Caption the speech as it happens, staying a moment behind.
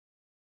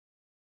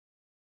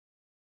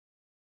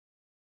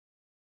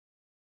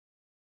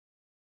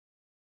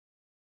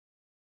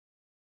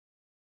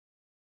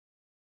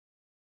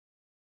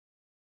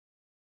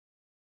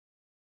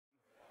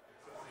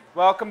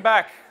Welcome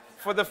back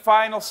for the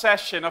final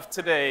session of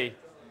today.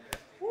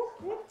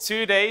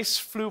 2 days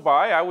flew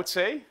by, I would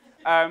say.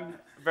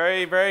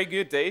 Very, very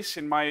good days,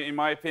 in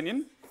my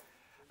opinion.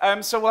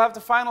 So we'll have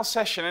the final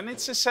session, and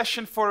it's a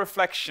session for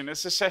reflection.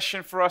 It's a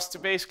session for us to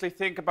basically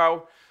think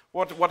about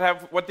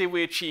what did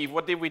we achieve,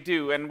 what did we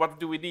do, and what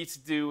do we need to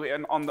do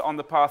on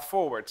the path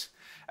forward.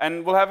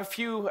 And we'll have a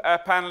few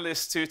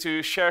panelists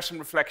to share some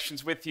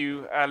reflections with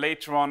you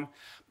later on,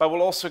 but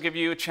we'll also give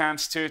you a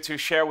chance to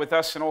share with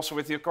us and also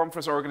with your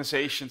conference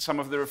organization some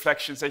of the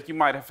reflections that you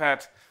might have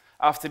had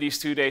after these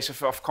 2 days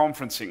of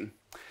conferencing.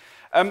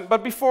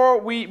 But before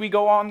we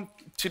go on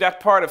to that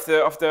part of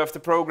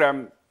the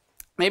program,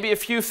 maybe a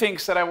few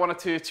things that I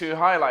wanted to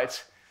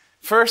highlight.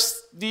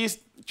 First,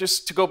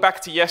 just to go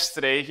back to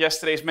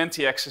yesterday's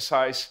Menti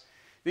exercise,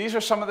 these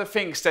are some of the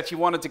things that you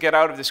wanted to get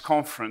out of this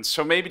conference.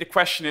 So maybe the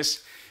question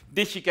is,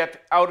 did you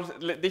get out of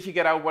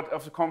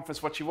the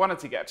conference what you wanted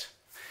to get?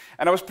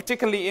 And I was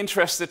particularly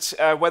interested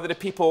whether the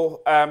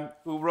people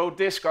who wrote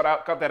this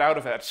got that out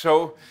of it.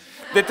 So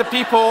did the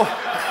people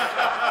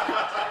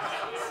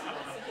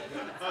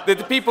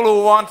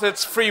who wanted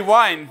free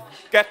wine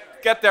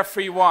get their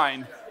free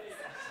wine?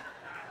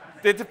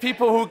 Did the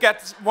people who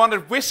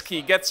wanted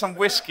whiskey get some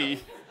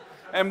whiskey?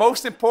 And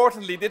most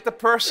importantly, did the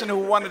person who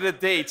wanted a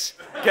date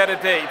get a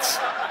date?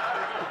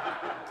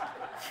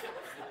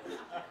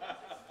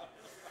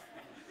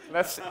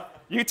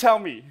 You tell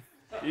me.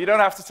 You don't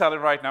have to tell it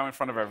right now in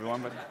front of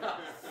everyone. But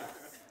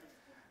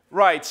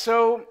right,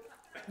 so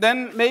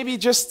then maybe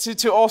just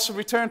to also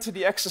return to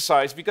the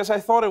exercise, because I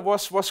thought it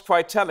was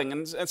quite telling,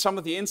 and some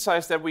of the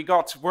insights that we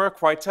got were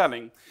quite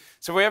telling.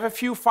 So we have a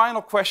few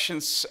final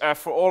questions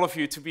for all of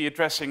you to be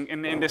addressing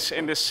in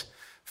this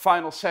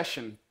final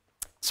session.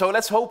 So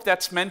let's hope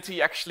that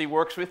Menti actually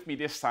works with me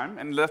this time,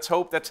 and let's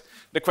hope that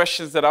the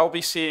questions that I'll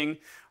be seeing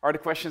are the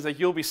questions that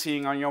you'll be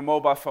seeing on your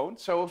mobile phone.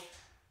 So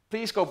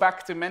please go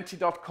back to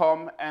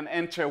menti.com and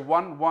enter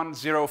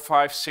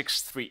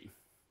 110563.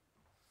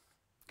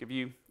 Give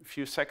you a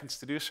few seconds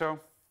to do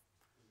so.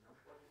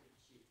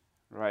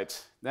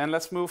 Right, then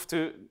let's move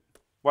to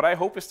what I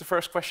hope is the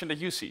first question that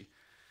you see.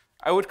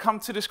 I would come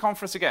to this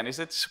conference again. Is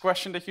that this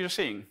question that you're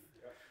seeing?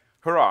 Yeah.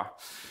 Hurrah.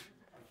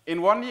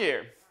 In 1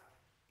 year,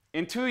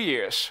 in 2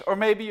 years, or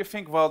maybe you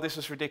think, well, this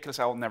is ridiculous,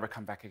 I will never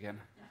come back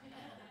again.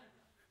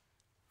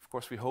 Of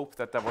course, we hope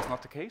that was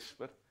not the case,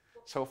 but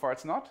so far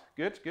it's not.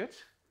 Good, good.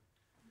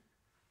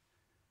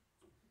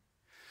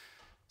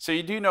 So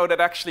you do know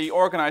that actually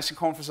organizing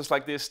conferences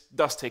like this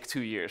does take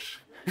 2 years.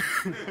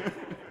 You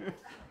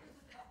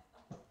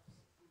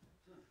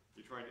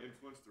trying to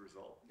influence the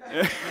result?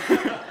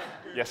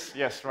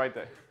 Yes, right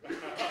there.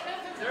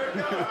 There it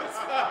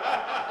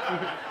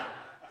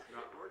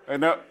goes.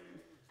 No.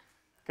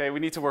 Okay, we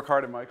need to work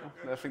harder, Michael.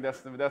 I think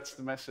that's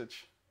the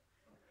message.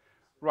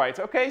 Right.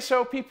 Okay.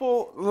 So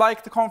people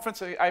like the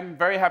conference. I'm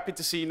very happy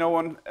to see no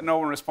one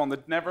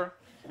responded. Never.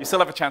 You still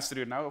have a chance to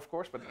do it now, of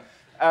course. But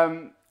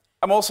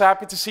I'm also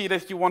happy to see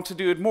that you want to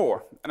do it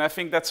more, and I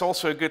think that's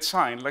also a good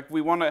sign. Like,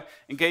 we want to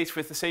engage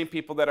with the same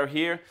people that are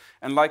here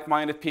and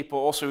like-minded people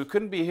also who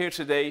couldn't be here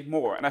today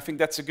more, and I think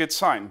that's a good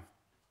sign.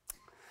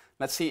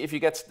 Let's see if you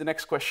get the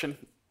next question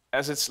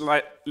as it's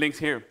linked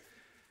here.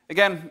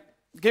 Again,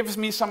 give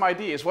me some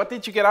ideas. What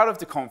did you get out of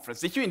the conference?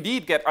 Did you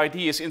indeed get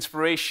ideas,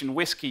 inspiration,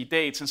 whiskey,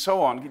 dates, and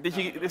so on?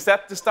 Is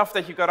that the stuff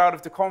that you got out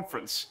of the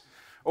conference?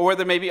 Or were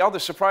there maybe other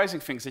surprising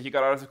things that you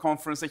got out of the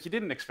conference that you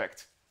didn't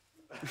expect?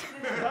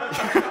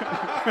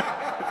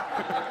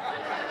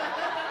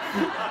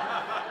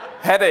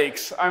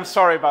 Headaches. I'm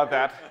sorry about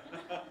that.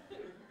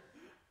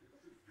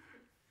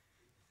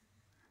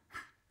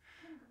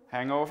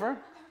 Hangover.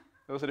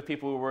 Those are the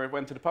people who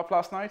went to the pub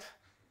last night.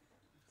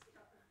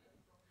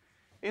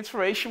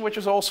 Inspiration, which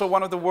was also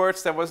one of the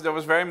words that was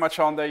very much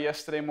on there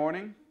yesterday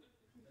morning.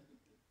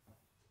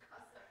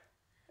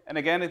 And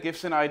again, it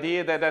gives an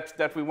idea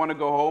that we want to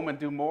go home and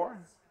do more.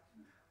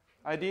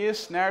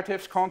 Ideas,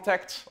 narratives,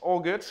 context, all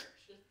good.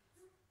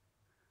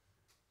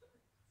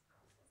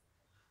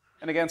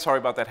 And again, sorry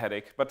about that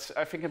headache, but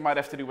I think it might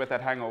have to do with that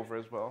hangover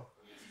as well.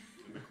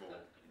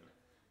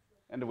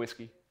 And the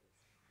whiskey.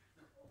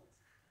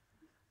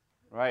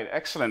 Right,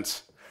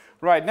 excellent.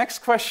 Right, next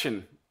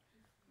question.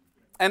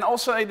 And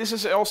also, this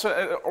is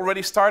also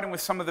already starting with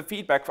some of the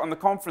feedback on the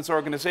conference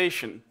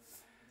organization.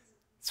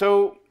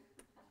 So,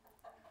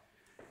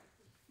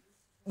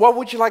 what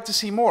would you like to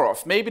see more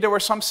of? Maybe there were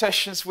some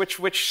sessions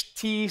which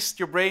teased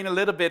your brain a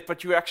little bit,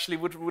 but you actually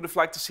would have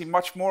liked to see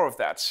much more of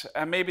that.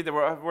 And maybe there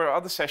were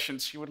other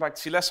sessions you would like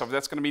to see less of.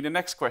 That's going to be the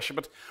next question.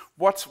 But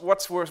what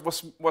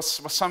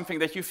was something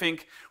that you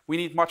think we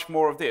need much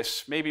more of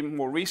this? Maybe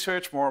more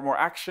research, more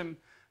action.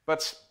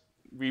 But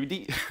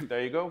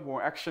there you go,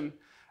 more action.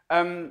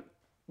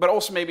 But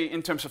also maybe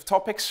in terms of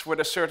topics, were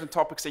there certain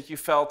topics that you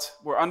felt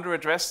were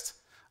under-addressed?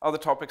 Other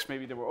topics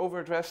maybe they were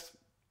over-addressed?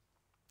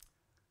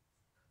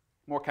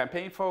 More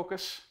campaign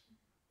focus,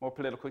 more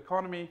political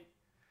economy.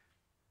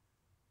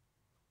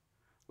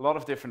 A lot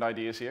of different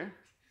ideas here.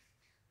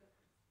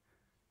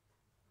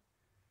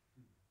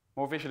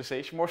 More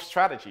visualization, more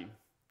strategy.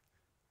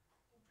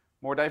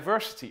 More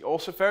diversity,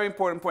 also very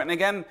important point. And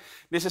again,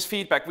 this is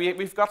feedback.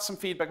 We've got some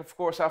feedback, of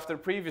course, after the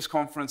previous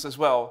conference as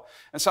well.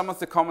 And some of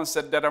the comments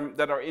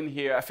that are in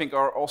here, I think,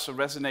 are also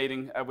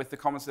resonating with the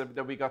comments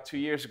that we got 2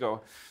 years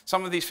ago.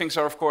 Some of these things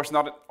are, of course,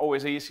 not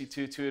always easy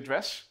to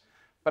address.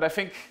 But I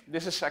think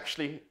this is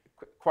actually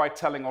quite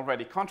telling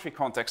already. Country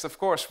context, of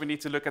course, we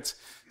need to look at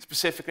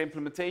specific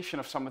implementation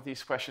of some of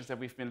these questions that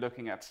we've been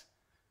looking at.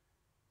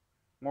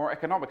 More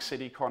economic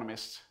city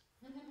economists.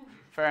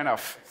 Fair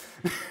enough.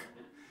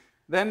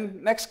 Then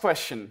next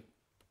question.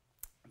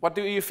 What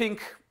do you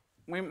think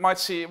we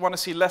might want to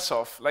see less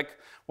of? Like,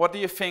 what do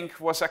you think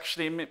was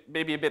actually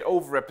maybe a bit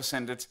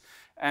overrepresented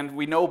and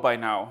we know by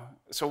now?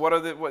 So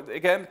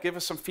again, give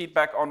us some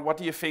feedback on what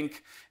do you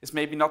think is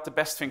maybe not the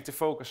best thing to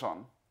focus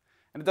on.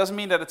 And it doesn't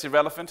mean that it's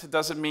irrelevant. It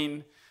doesn't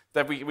mean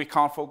that we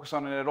can't focus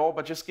on it at all,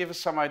 but just give us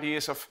some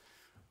ideas of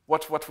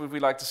what would we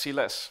like to see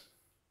less.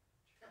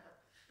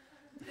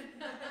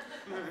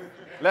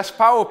 Less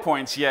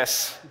PowerPoints,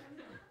 yes.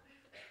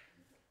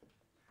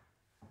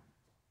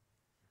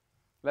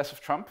 Less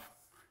of Trump.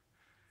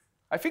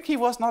 I think he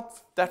was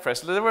not that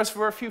pressed. There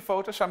were a few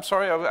photos. I'm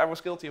sorry, I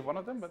was guilty of one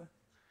of them. But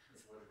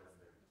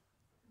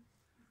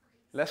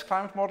less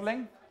climate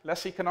modeling,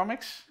 less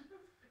economics.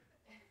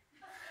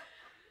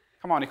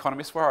 Come on,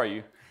 economists, where are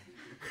you?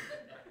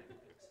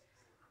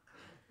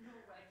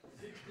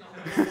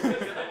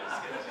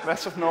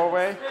 Less of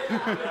Norway.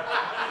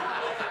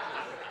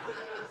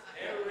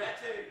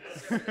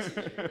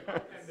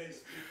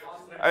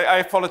 I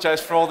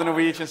apologize for all the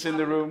Norwegians in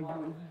the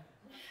room.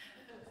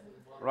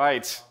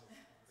 Right.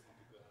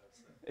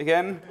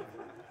 Again.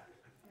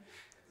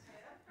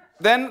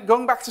 Then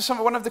going back to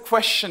one of the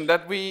questions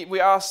that we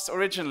asked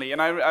originally,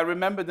 and I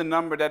remember the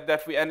number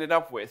that we ended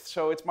up with.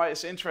 So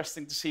it's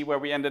interesting to see where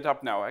we ended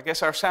up now. I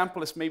guess our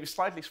sample is maybe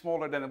slightly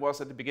smaller than it was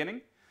at the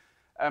beginning.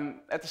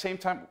 At the same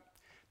time,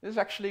 this is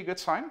actually a good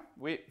sign.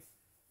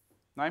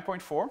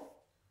 9.4.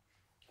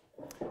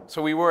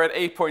 So we were at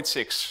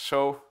 8.6.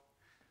 So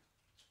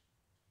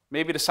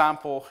maybe the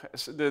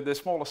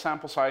smaller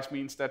sample size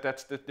means that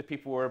the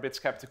people who were a bit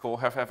skeptical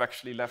have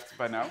actually left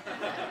by now.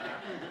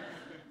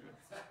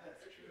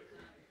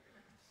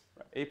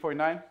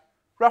 8.9,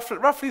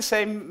 roughly the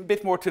same, a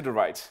bit more to the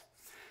right.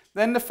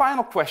 Then the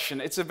final question,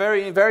 it's a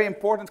very, very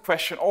important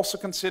question, also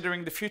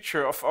considering the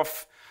future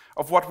of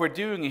what we're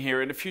doing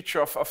here and the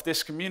future of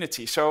this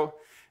community. So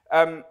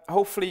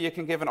hopefully you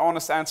can give an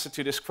honest answer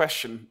to this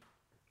question.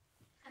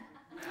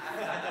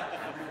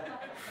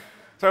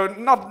 So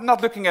not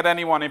looking at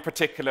anyone in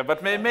particular,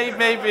 but maybe.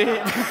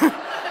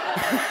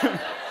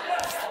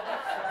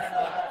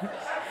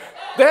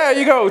 There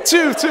you go,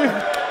 two.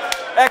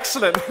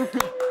 Excellent.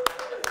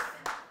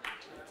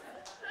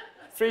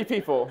 3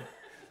 people.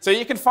 So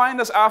you can find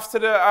us after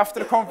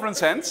the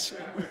conference ends.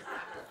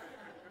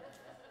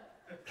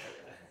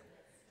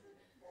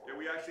 Yeah,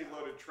 we actually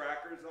loaded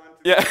trackers onto.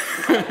 Yeah,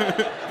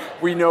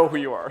 we know who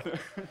you are.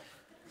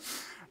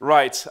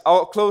 Right,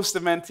 I'll close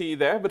the Mentee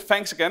there, but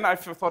thanks again. I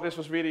thought this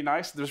was really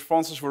nice. The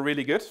responses were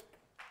really good.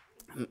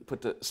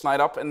 Put the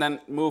slide up and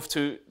then move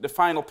to the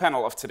final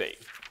panel of today.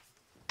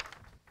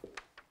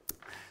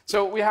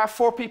 So we have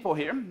 4 people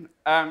here,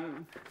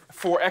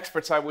 4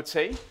 experts, I would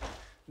say,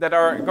 that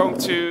are going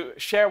to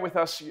share with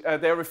us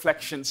their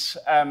reflections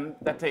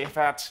that they have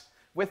had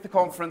with the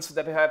conference,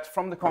 that they had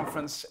from the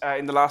conference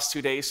in the last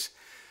 2 days.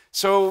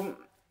 So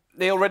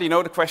they already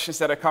know the questions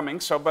that are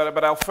coming,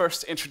 but I'll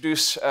first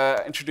introduce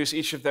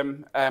each of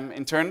them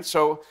in turn.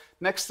 So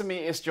next to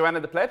me is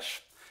Joanna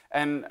Depledge,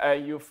 and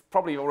you've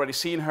probably already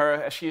seen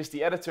her. She is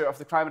the editor of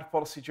the Climate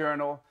Policy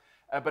Journal,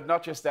 but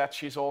not just that,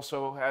 she's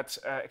also had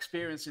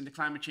experience in the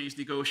climate change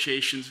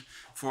negotiations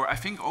for, I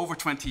think, over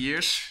 20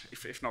 years,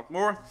 if not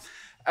more.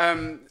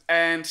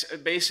 And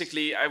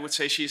basically, I would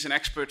say she's an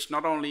expert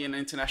not only in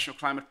international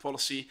climate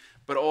policy,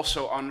 but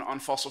also on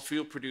fossil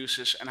fuel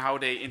producers and how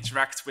they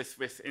interact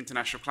with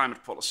international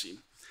climate policy.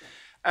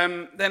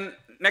 Then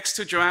next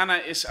to Joanna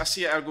is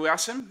Assia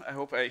Elgouacem. I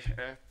hope I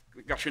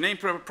got your name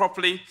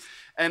properly.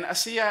 And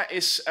Assia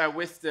is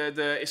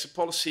is a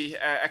policy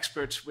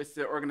expert with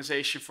the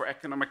Organization for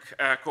Economic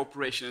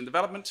Cooperation and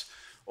Development,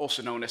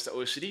 also known as the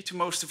OECD to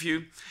most of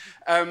you.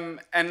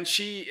 And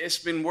she has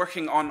been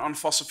working on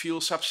fossil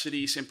fuel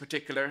subsidies in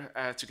particular,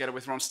 together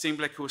with Ron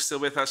Steenblick, who is still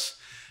with us.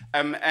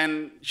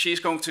 And she's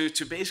going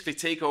to basically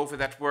take over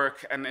that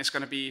work and is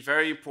going to be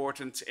very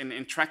important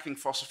in tracking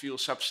fossil fuel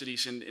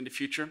subsidies in the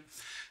future.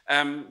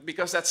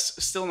 Because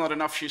that's still not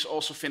enough, she's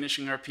also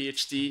finishing her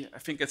PhD, I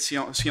think at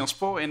Sciences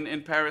Po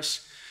in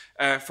Paris,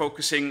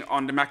 focusing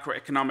on the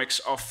macroeconomics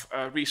of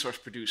resource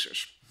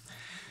producers.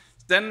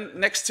 Then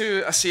next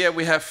to Assia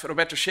we have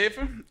Roberto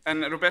Schaeffer,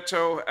 and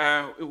Roberto,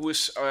 who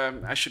is,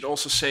 I should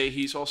also say,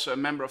 he's also a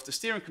member of the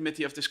steering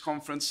committee of this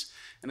conference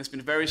and has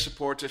been very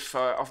supportive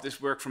of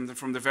this work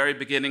from the very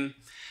beginning.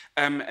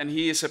 And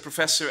he is a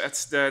professor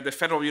at the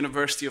Federal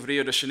University of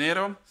Rio de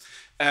Janeiro,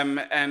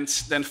 And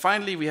then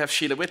finally, we have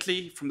Sheila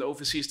Whitley from the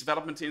Overseas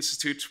Development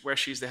Institute, where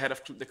she's the head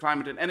of the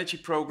Climate and Energy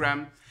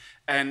Program.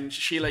 And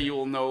Sheila, you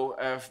will know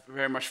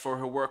very much for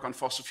her work on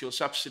fossil fuel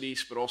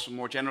subsidies, but also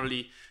more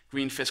generally,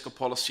 green fiscal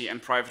policy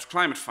and private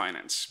climate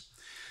finance.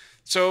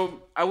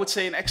 So I would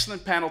say an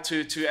excellent panel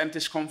to end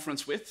this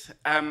conference with.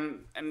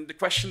 And the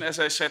question, as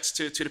I said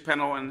to the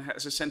panel, and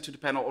as I sent to the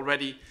panel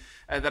already,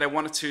 that I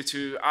wanted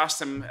to ask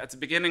them at the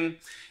beginning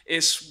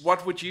is,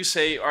 what would you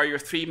say are your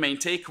 3 main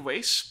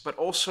takeaways? But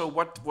also,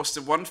 what was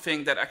the one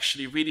thing that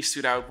actually really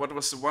stood out? What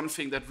was the one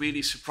thing that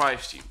really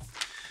surprised you?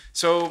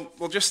 So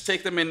we'll just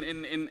take them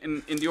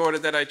in the order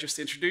that I just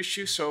introduced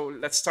you. So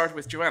let's start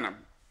with Joanna.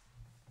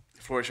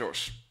 The floor is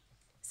yours.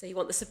 So you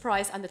want the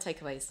surprise and the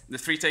takeaways? The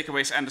 3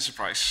 takeaways and the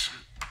surprise.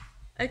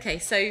 Okay,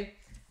 so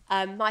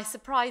my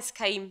surprise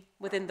came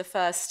within the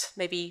first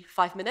maybe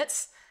 5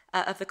 minutes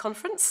of the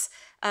conference,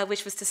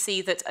 which was to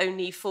see that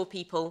only 4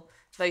 people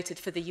voted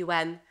for the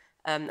UN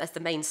as the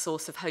main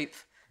source of hope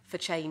for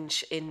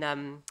change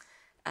in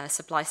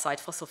supply-side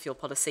fossil fuel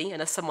policy.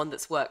 And as someone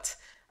that's worked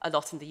a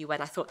lot in the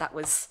UN, I thought that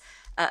was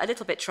a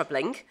little bit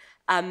troubling.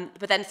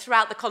 But then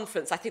throughout the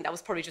conference, I think that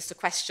was probably just a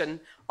question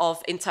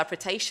of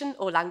interpretation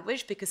or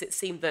language, because it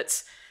seemed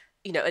that,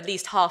 you know, at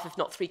least half, if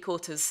not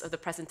 3/4 of the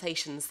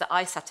presentations that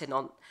I sat in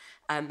on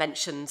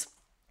mentioned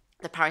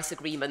the Paris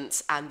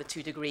Agreement and the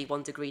 2-degree,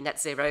 1-degree net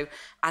zero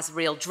as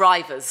real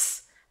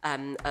drivers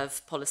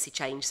of policy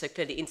change. So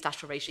clearly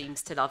international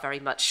regimes still are very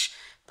much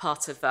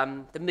part of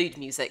the mood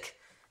music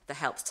that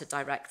helps to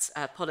direct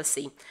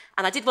policy.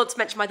 And I did want to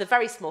mention my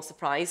very small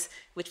surprise,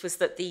 which was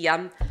that the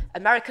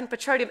American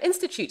Petroleum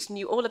Institute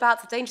knew all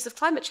about the dangers of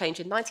climate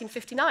change in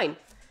 1959,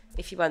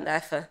 if you weren't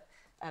there for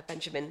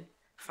Benjamin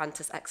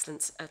Franta's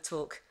excellent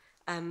talk.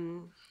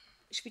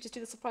 Should we just do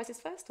the surprises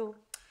first, or?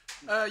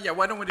 Yeah,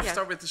 why don't we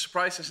start with the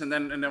surprises, and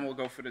then we'll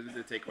go for the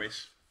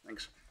takeaways.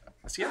 Thanks.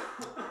 Assia?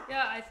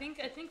 Yeah, I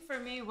think for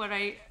me,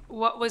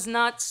 what was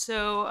not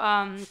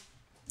so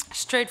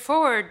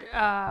straightforward,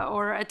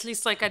 or at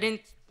least like I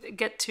didn't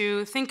get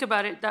to think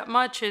about it that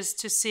much, is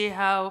to see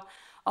how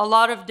a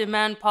lot of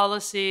demand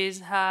policies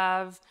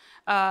have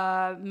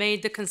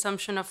made the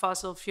consumption of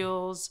fossil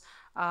fuels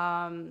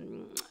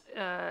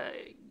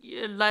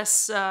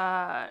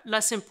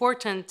less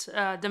important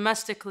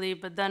domestically,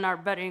 but then are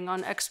betting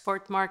on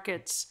export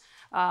markets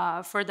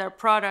for their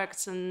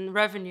products and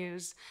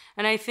revenues.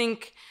 And I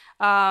think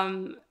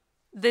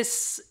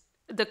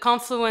the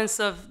confluence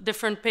of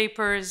different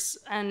papers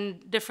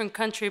and different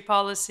country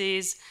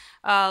policies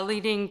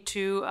leading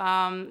to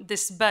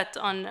this bet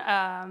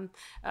on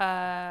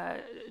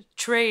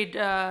trade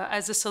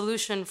as a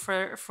solution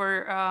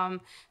for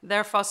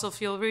their fossil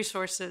fuel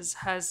resources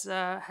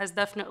has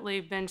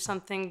definitely been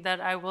something that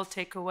I will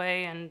take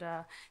away and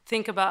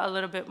think about a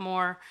little bit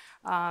more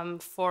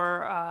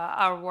for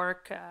our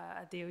work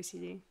at the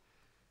OECD.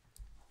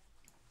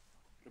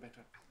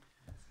 Roberto.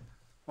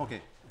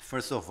 Okay,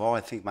 first of all,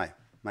 I think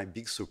my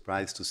big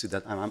surprise to see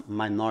that I'm a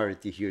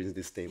minority here in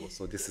this table,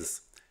 so this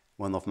is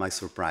one of my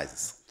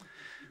surprises.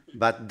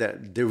 But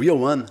the real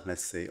one,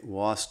 let's say,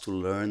 was to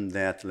learn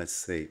that, let's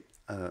say,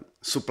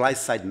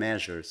 supply-side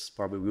measures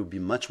probably will be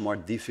much more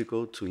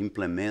difficult to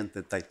implement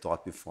than I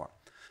thought before.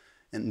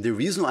 And the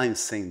reason I'm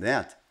saying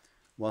that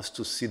was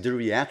to see the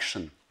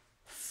reaction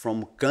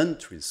from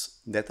countries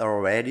that are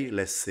already,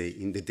 let's say,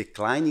 in the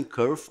declining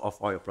curve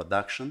of oil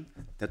production,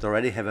 that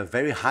already have a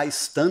very high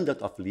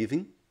standard of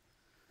living,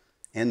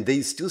 and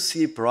they still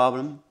see a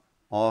problem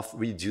of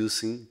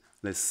reducing,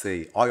 let's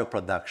say, oil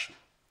production.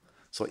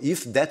 So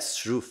if that's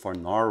true for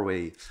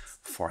Norway,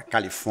 for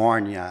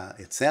California,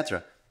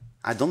 etc.,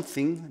 I don't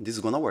think this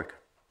is going to work.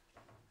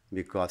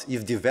 Because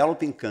if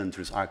developing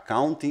countries are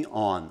counting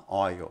on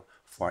oil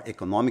for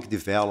economic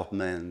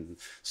development,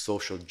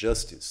 social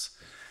justice,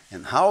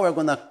 and how we're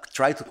going to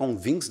try to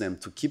convince them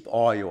to keep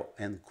oil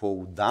and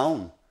coal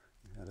down,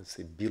 let's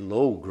say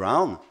below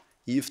ground,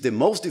 if the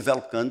most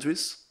developed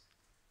countries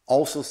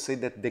also say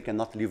that they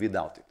cannot live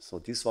without it. So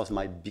this was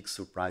my big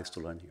surprise to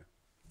learn here.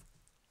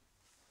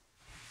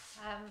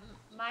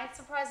 My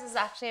surprise is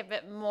actually a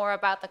bit more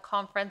about the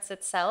conference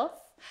itself.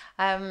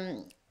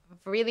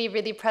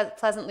 Really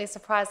pleasantly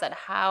surprised at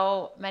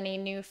how many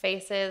new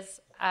faces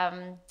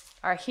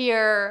are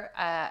here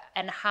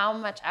and how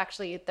much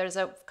actually there's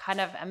a kind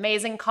of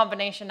amazing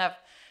combination of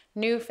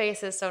new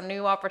faces, so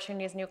new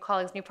opportunities, new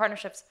colleagues, new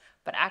partnerships,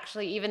 but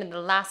actually even in the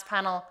last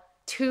panel,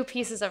 2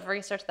 pieces of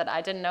research that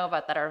I didn't know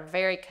about that are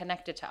very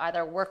connected to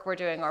either work we're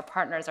doing or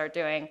partners are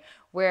doing,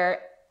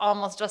 where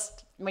almost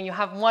just when you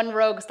have one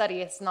rogue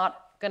study, it's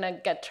not going to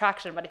get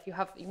traction. But if you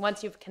have,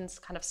 once you can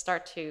kind of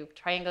start to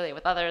triangulate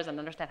with others and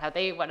understand how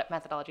what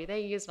methodology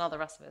they use and all the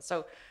rest of it.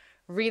 So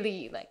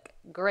really like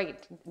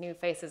great new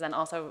faces and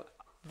also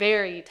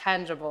very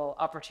tangible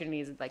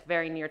opportunities, like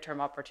very near-term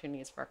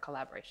opportunities for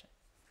collaboration.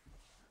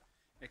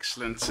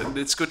 Excellent. And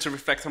it's good to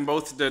reflect on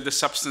both the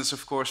substance,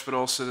 of course, but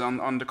also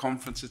on the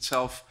conference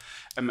itself.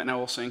 And I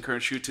also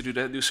encourage you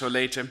to do so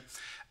later.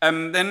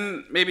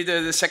 Then maybe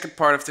the second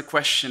part of the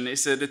question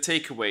is the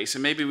takeaways.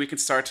 And maybe we can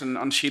start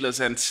on Sheila's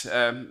end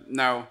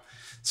now.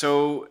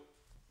 So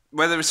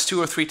whether it's 2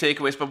 or 3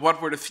 takeaways, but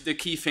what were the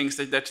key things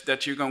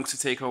that you're going to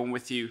take home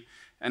with you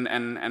and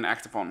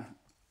act upon?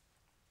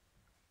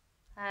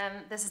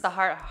 This is the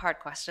hard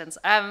questions.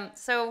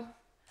 So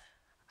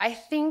I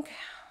think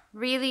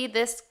really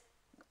this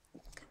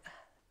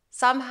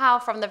somehow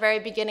from the very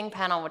beginning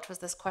panel, which was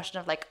this question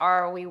of like,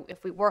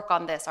 if we work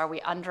on this, are we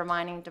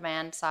undermining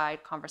demand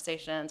side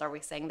conversations? Are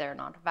we saying they're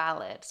not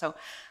valid? So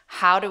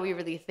how do we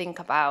really think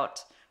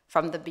about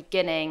from the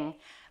beginning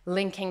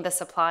linking the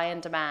supply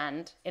and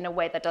demand in a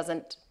way that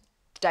doesn't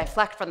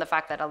deflect from the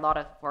fact that a lot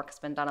of work has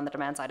been done on the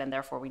demand side and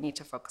therefore we need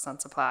to focus on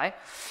supply?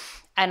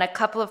 And a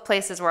couple of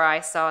places where I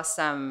saw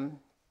some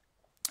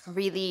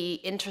really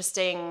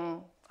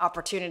interesting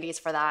opportunities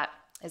for that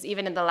is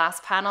even in the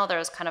last panel, there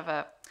was kind of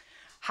a,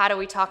 how do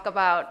we talk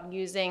about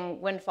using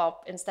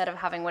windfall, instead of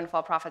having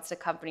windfall profits to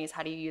companies,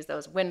 how do you use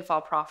those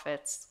windfall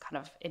profits kind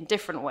of in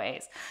different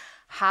ways?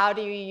 How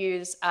do you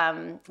use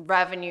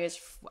revenues,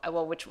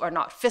 which are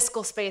not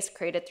fiscal space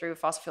created through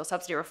fossil fuel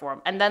subsidy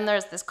reform? And then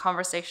there's this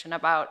conversation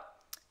about,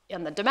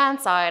 on the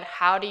demand side,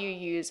 how do you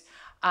use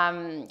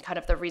kind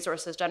of the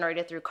resources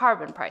generated through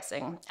carbon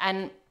pricing?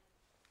 And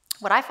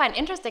what I find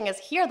interesting is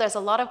here there's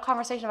a lot of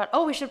conversation about,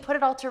 oh, we should put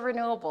it all to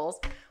renewables,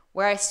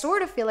 where I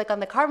sort of feel like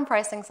on the carbon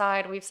pricing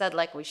side, we've said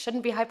like we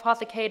shouldn't be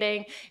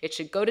hypothecating, it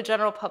should go to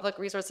general public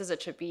resources,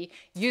 it should be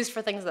used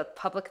for things that the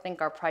public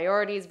think are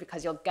priorities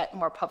because you'll get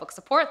more public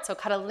support. So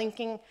kind of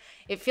linking,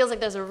 it feels like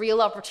there's a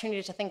real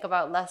opportunity to think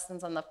about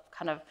lessons on the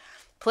kind of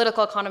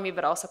political economy,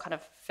 but also kind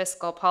of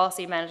fiscal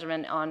policy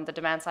management on the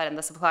demand side and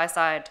the supply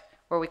side,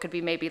 where we could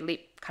be maybe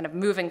kind of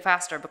moving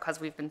faster because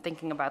we've been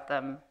thinking about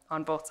them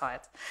on both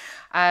sides.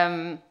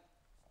 I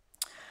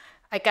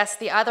guess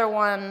the other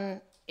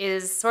one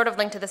is sort of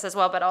linked to this as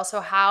well, but also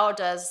how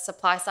does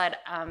supply side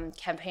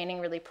campaigning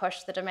really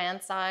push the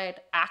demand side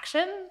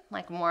action,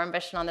 like more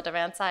ambition on the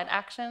demand side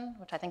action,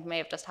 which I think may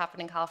have just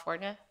happened in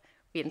California.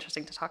 Be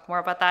interesting to talk more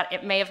about that.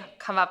 It may have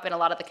come up in a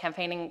lot of the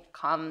campaigning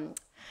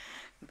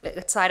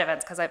side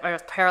events, or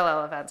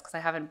parallel events, because I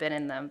haven't been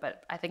in them,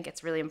 but I think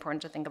it's really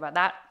important to think about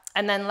that.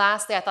 And then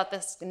lastly, I thought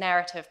this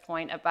narrative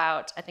point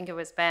about, I think it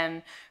was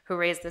Ben who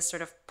raised this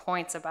sort of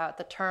points about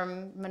the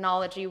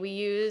terminology we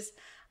use,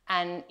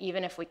 and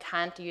even if we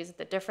can't use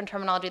the different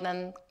terminology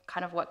than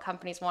kind of what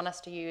companies want us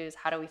to use,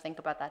 how do we think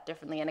about that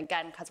differently? And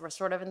again, because we're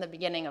sort of in the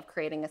beginning of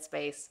creating a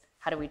space,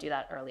 how do we do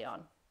that early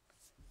on?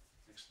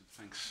 Excellent,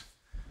 thanks.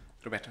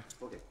 Roberto.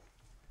 Okay.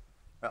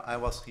 Well, I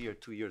was here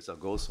 2 years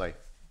ago, so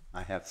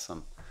I have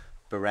some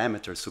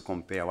parameters to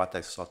compare what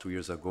I saw 2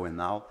 years ago and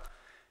now.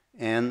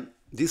 And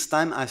this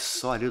time I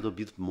saw a little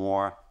bit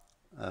more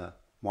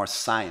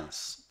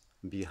science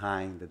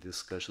behind the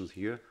discussions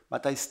here,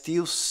 but I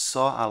still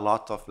saw a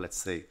lot of, let's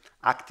say,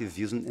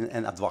 activism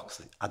and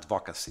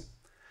advocacy.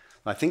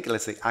 I think,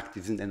 let's say,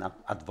 activism and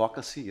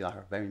advocacy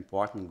are very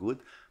important,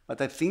 good,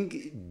 but I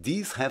think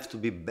these have to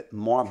be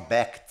more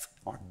backed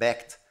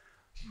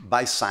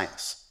by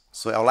science.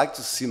 So I would like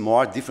to see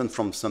more, different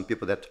from some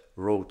people that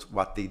wrote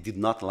what they did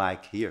not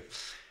like here.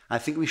 I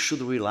think we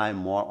should rely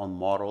more on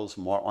models,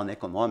 more on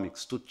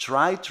economics, to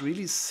try to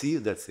really see,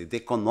 let's say, the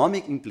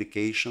economic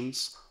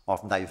implications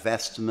of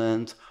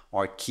divestment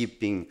or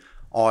keeping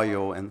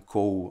oil and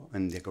coal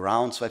in the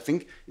ground. So I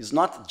think it's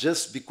not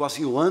just because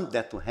you want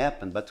that to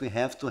happen, but we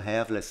have to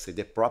have, let's say,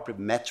 the proper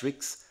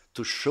metrics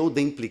to show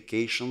the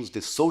implications,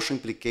 the social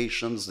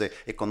implications, the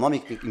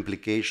economic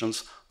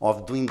implications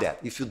of doing that.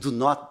 If you do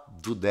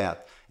not do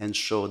that and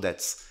show that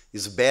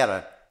it's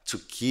better to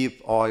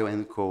keep oil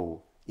and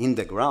coal in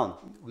the ground,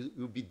 it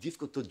will be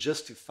difficult to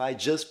justify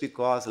just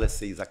because, let's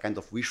say, it's a kind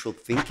of wishful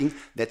thinking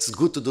that's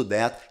good to do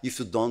that if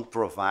you don't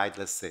provide,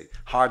 let's say,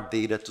 hard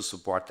data to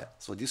support that.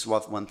 So this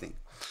was one thing.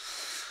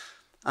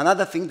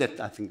 Another thing that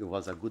I think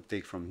was a good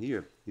take from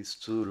here is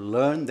to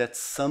learn that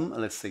some,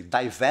 let's say,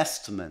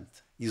 divestment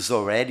is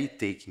already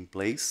taking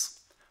place,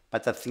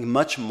 but I think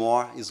much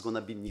more is going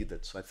to be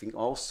needed. So I think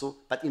also,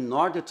 but in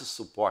order to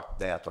support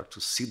that or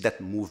to see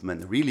that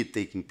movement really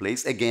taking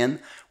place, again,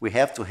 we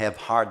have to have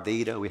hard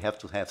data, we have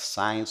to have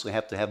science, we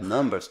have to have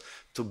numbers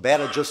to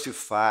better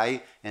justify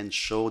and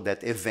show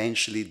that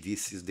eventually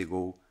this is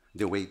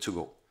the way to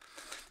go.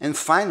 And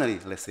finally,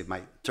 let's say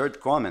my third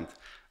comment,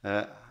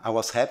 I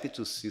was happy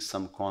to see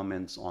some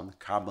comments on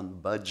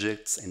carbon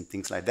budgets and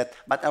things like that,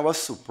 but I was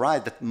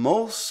surprised that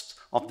most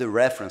of the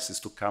references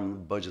to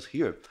carbon budget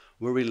here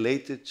were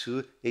related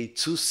to a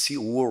 2C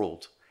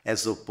world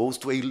as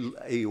opposed to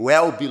a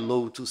well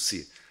below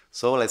 2C.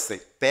 So let's say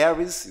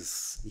Paris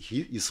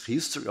is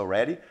history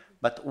already,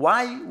 but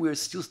why we're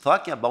still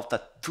talking about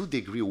a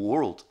 2-degree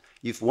world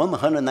if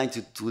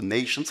 192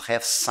 nations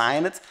have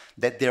signed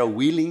that they are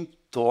willing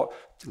to,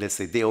 let's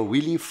say, they are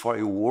willing for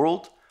a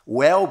world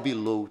well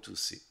below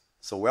 2C.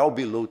 So well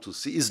below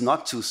 2C is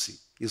not 2C.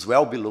 Is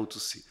well below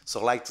 2C. So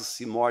I'd like to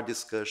see more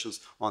discussions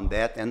on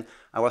that. And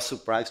I was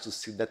surprised to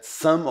see that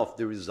some of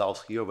the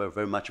results here were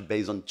very much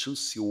based on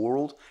 2C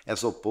world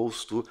as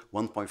opposed to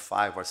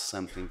 1.5 or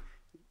something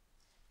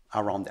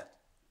around that.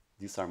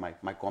 These are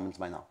my comments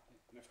by now.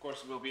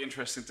 course, it will be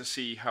interesting to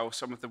see how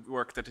some of the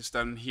work that is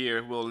done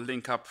here will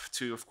link up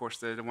to, of course,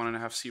 the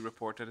 1.5C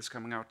report that is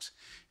coming out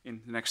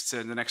in the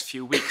next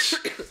few weeks.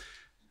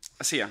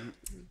 Assia.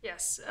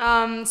 Yes.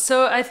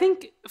 So I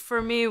think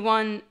for me,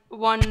 one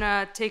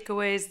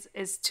takeaway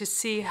is to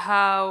see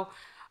how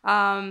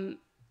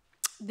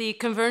the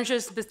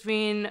convergence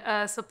between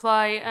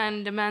supply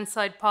and demand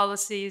side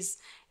policies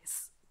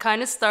is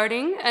kind of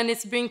starting, and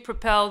it's being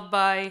propelled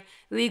by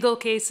legal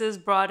cases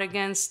brought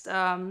against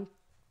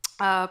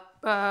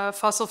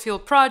fossil fuel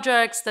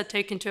projects that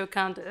take into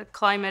account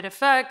climate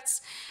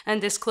effects and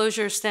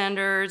disclosure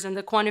standards and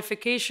the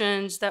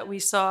quantifications that we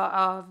saw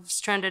of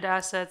stranded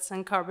assets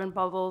and carbon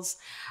bubbles.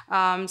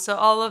 So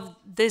all of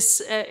this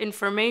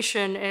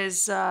information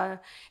is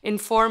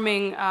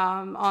informing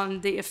on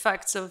the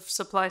effects of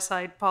supply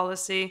side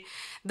policy.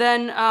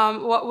 Then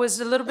what was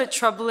a little bit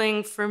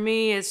troubling for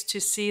me is to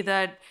see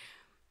that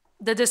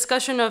the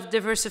discussion of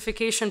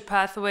diversification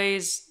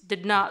pathways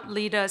did not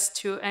lead us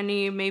to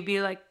any maybe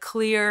like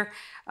clear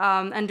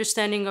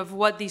understanding of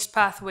what these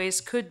pathways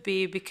could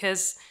be,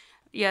 because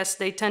yes,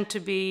 they tend to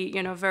be,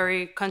 you know,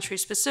 very country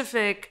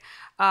specific.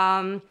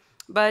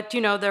 But,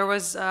 you know, there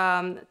was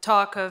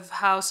talk of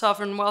how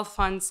sovereign wealth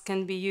funds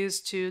can be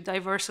used to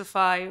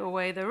diversify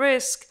away the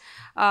risk,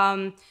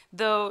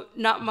 though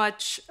not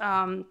much.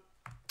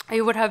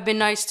 It would have been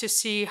nice to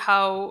see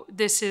how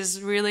this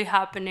is really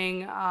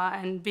happening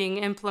and being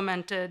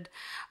implemented.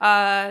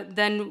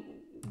 Then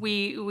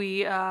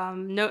we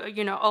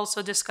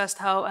also discussed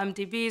how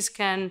MDBs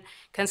can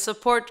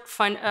support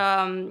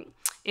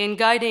in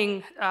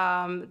guiding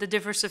the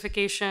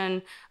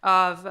diversification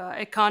of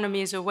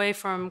economies away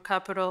from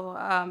capital,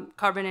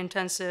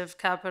 carbon-intensive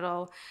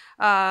capital.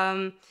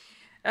 Lastly,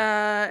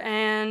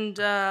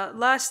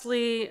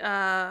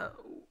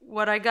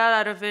 what I got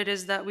out of it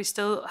is that we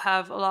still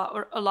have a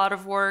lot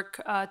of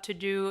work to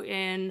do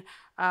in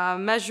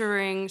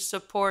measuring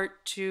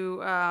support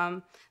to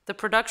the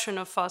production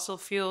of fossil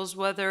fuels,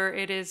 whether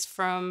it is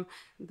from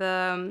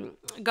the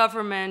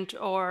government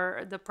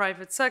or the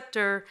private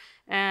sector,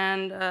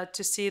 and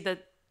to see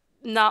that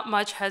not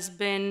much has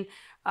been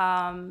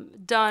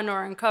done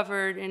or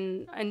uncovered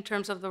in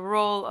terms of the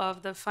role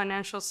of the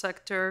financial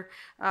sector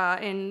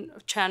in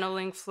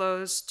channeling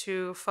flows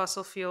to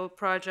fossil fuel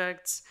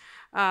projects.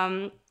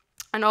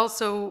 And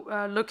also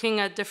looking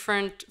at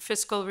different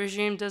fiscal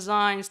regime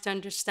designs to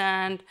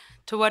understand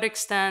to what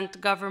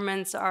extent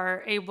governments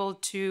are able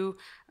to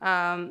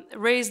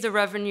raise the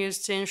revenues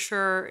to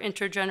ensure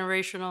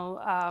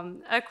intergenerational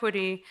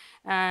equity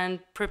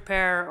and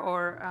prepare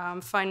or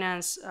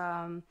finance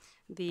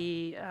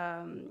the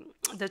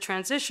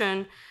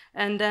transition.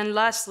 And then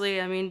lastly,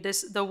 I mean,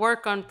 the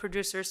work on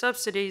producer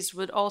subsidies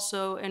would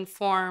also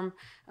inform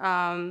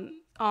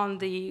on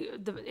the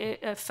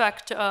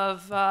effect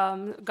of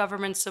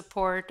government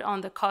support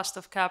on the cost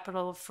of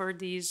capital for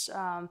these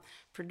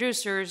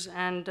producers,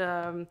 and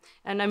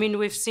I mean,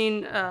 we've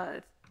seen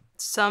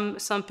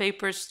some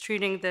papers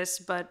treating this,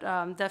 but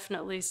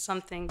definitely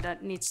something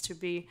that needs to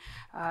be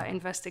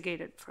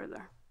investigated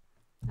further.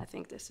 I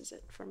think this is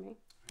it for me.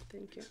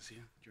 Thank you.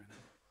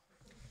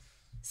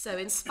 So,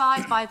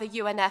 inspired by the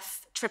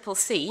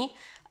UNFCCC,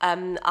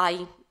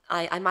 I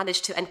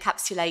managed to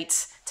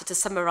encapsulate, to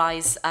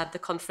summarize the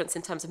conference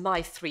in terms of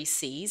my 3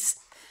 Cs.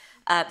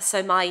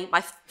 So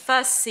my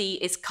first C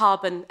is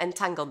carbon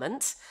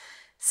entanglement.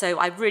 So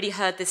I really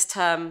heard this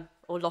term,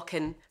 or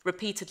lock-in,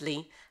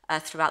 repeatedly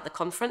throughout the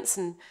conference,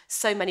 and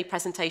so many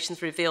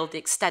presentations revealed the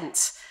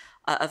extent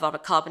of our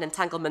carbon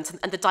entanglement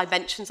and the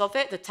dimensions of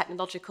it, the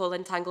technological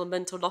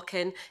entanglement or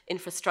lock-in,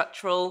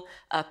 infrastructural,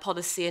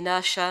 policy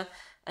inertia,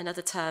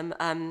 another term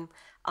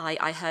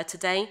I heard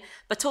today,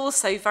 but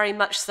also very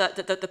much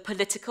the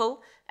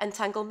political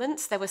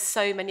entanglements. There were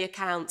so many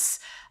accounts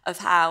of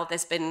how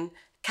there's been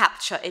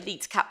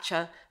elite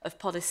capture of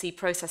policy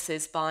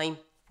processes by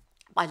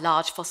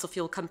large fossil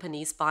fuel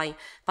companies, by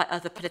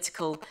other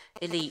political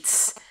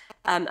elites.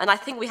 And I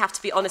think we have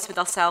to be honest with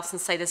ourselves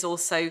and say there's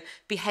also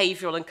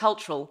behavioural and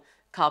cultural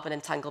carbon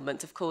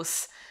entanglement. Of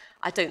course,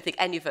 I don't think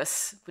any of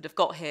us would have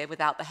got here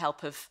without the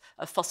help of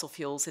fossil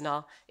fuels in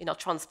our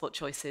transport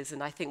choices,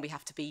 and I think we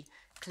have to be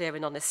clear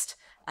and honest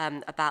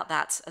about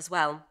that as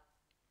well.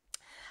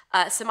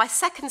 So my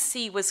second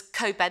C was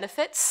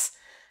co-benefits,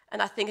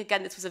 and I think,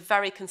 again, this was a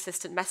very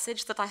consistent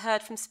message that I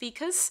heard from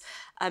speakers,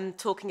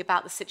 talking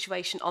about the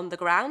situation on the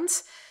ground.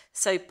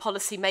 So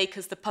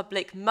policymakers, the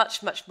public,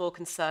 much, much more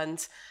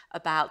concerned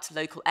about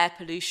local air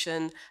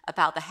pollution,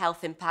 about the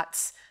health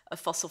impacts of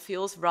fossil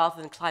fuels, rather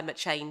than climate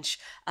change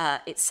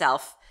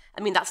itself.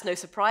 I mean, that's no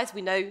surprise.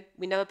 We know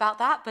about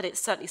that, but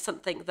it's certainly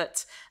something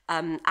that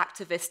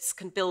activists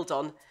can build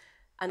on.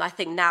 And I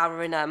think now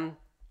we're in a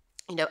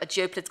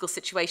geopolitical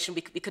situation.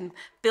 We can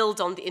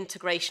build on the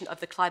integration of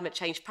the climate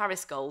change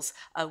Paris goals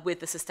with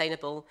the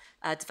sustainable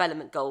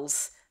development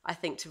goals, I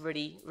think, to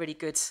really, really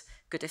good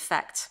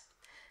effect.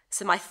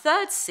 So my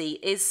third C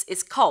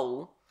is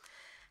coal.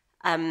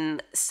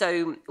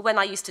 So when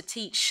I used to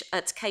teach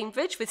at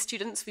Cambridge with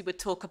students, we would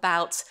talk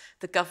about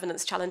the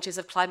governance challenges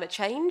of climate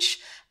change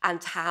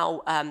and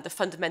how the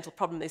fundamental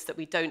problem is that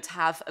we don't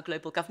have a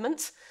global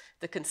government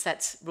that can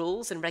set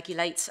rules and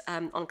regulate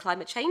on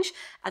climate change.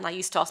 And I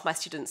used to ask my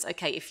students,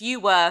 okay, if you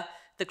were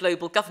the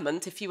global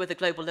government, if you were the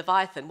global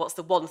Leviathan, what's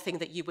the one thing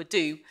that you would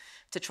do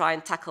to try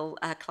and tackle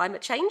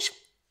climate change?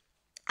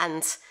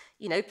 And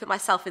put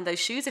myself in those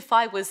shoes. If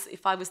I was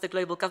the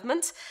global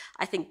government,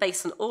 I think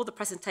based on all the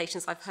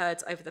presentations I've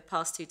heard over the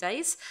past 2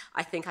 days,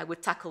 I think I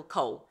would tackle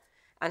coal.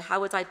 And how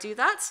would I do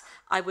that?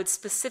 I would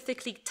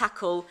specifically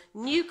tackle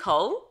new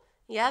coal,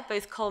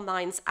 both coal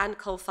mines and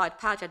coal-fired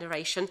power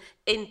generation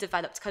in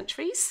developed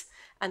countries.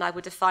 And I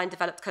would define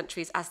developed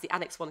countries as the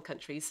Annex I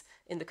countries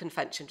in the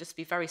convention, just to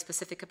be very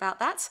specific about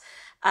that.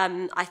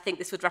 I think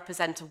this would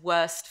represent a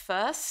worst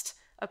first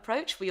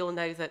approach. We all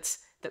know that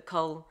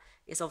coal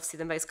is obviously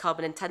the most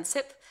carbon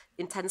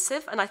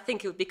intensive, and I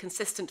think it would be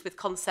consistent with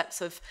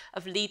concepts of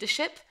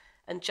leadership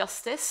and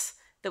justice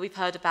that we've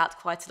heard about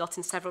quite a lot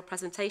in several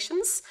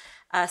presentations.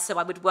 So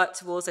I would work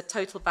towards a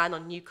total ban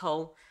on new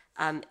coal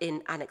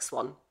in Annex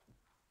 1.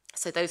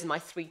 So those are my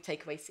 3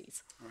 takeaway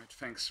Cs. All right,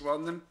 thanks. Well,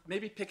 then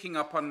maybe picking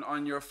up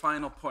on your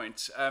final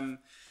point,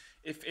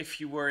 if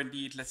you were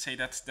indeed, let's say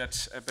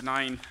that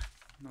benign,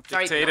 not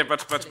dictator,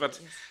 but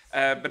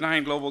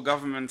benign global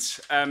government,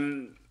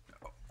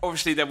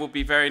 obviously, that would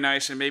be very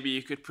nice, and maybe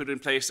you could put in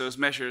place those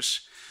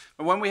measures.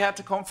 But when we had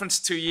the conference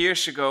 2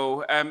 years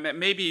ago,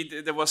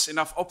 maybe there was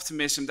enough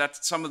optimism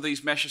that some of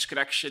these measures could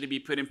actually be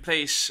put in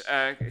place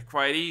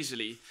quite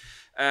easily.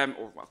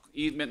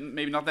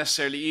 Maybe not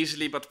necessarily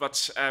easily, but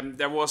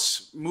there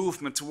was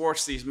movement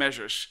towards these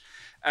measures.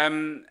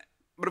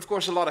 But of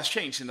course, a lot has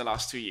changed in the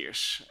last 2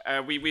 years.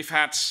 We've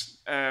had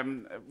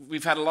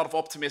a lot of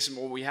optimism,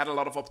 or we had a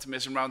lot of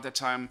optimism around that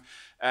time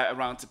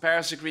around the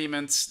Paris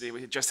Agreement. They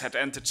just had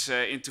entered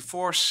into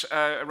force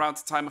around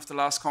the time of the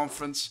last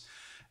conference.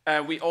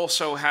 We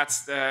also had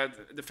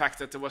the fact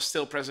that there was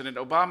still President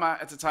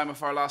Obama at the time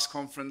of our last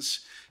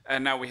conference.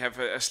 And now we have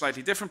a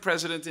slightly different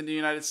president in the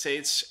United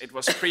States. It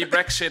was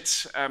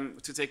pre-Brexit,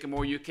 to take a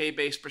more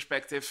UK-based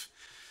perspective.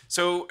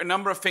 So a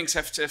number of things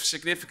have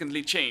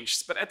significantly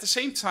changed. But at the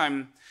same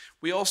time,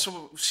 we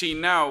also see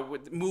now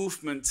with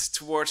movement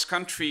towards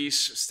countries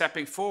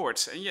stepping forward.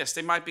 And yes,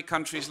 they might be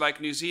countries like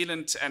New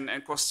Zealand and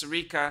Costa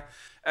Rica,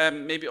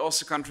 maybe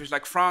also countries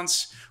like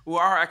France, who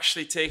are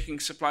actually taking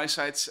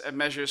supply-side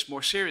measures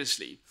more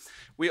seriously.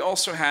 We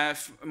also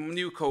have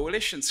new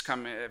coalitions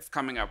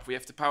coming up. We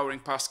have the Powering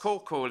Past Coal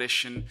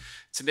Coalition.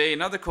 Today,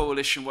 another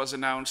coalition was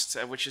announced,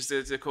 which is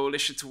the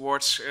coalition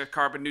towards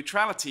carbon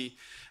neutrality.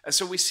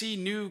 So we see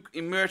new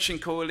emerging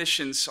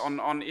coalitions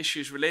on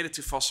issues related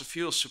to fossil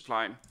fuel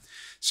supply.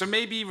 So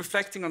maybe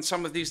reflecting on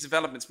some of these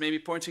developments, maybe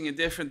pointing in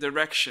different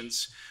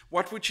directions,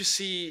 what would you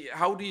see,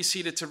 how do you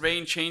see the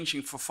terrain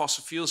changing for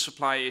fossil fuel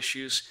supply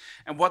issues?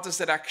 And what does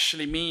that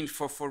actually mean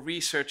for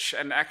research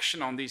and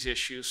action on these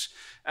issues?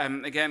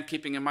 Again,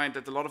 keeping in mind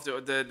that a lot of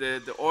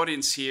the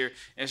audience here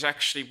is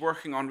actually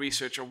working on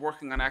research or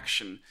working on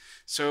action.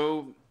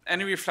 So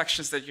any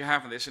reflections that you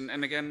have on this?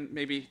 And again,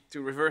 maybe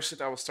to reverse it,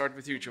 I will start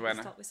with you,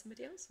 Joanna. Start with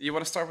somebody else? You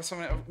want to start with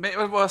someone else?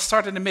 Well, I'll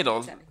start in the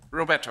middle.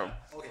 Roberto.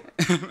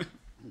 Okay.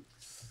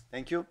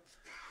 Thank you.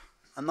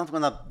 I'm not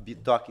going to be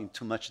talking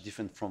too much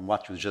different from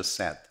what you just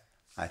said,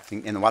 I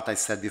think, and what I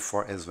said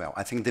before as well.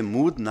 I think the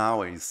mood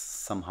now is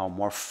somehow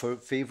more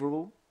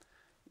favorable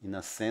in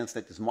a sense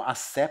that it's more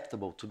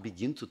acceptable to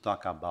begin to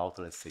talk about,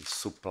 let's say,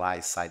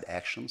 supply-side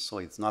action. So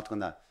it's not going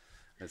to,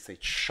 let's say,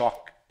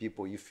 shock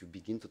people if you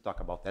begin to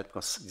talk about that,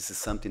 because this is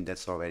something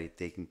that's already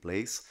taking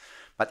place.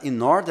 But in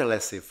order,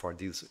 let's say, for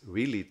this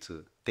really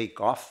to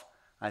take off,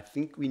 I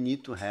think we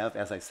need to have,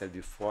 as I said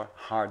before,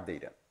 hard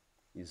data.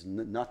 It's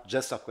not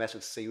just a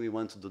question to say we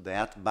want to do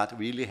that, but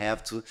really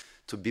have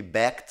to be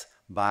backed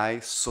by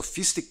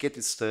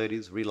sophisticated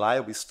studies,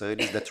 reliable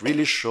studies that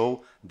really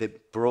show the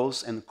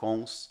pros and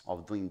cons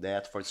of doing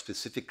that for a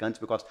specific country.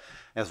 Because,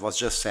 as was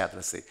just said,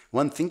 let's say,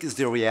 one thing is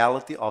the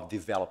reality of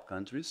developed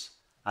countries.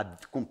 A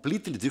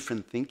completely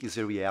different thing is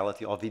the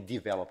reality of a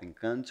developing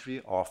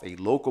country, of a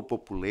local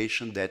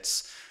population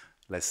that's,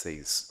 let's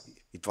say,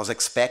 it was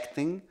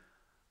expecting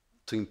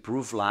to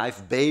improve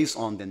life based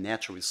on the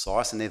natural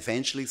resource, and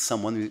eventually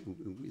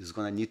someone is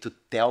going to need to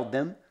tell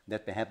them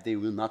that perhaps they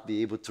will not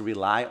be able to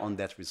rely on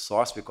that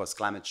resource because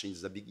climate change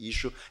is a big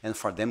issue, and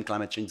for them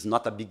climate change is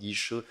not a big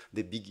issue.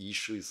 The big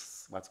issue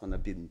is what's going to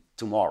be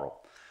tomorrow.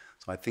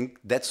 So I think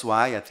that's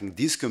why I think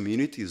this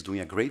community is doing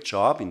a great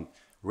job in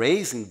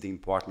raising the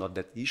importance of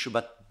that issue,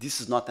 but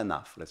this is not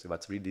enough. Let's say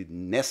what's really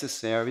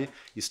necessary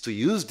is to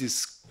use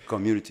this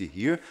community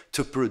here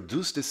to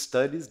produce the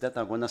studies that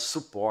are going to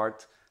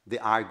support the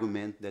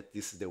argument that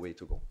this is the way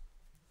to go.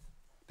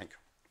 Thank you.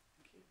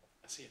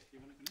 Assia, do you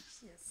want to go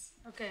next? Yes.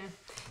 Okay.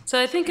 So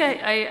I think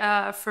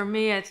for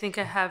me, I think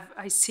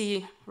I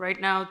see right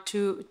now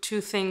two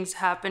things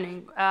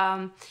happening.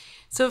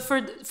 So for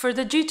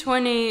the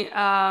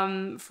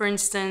G20, for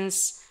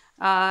instance,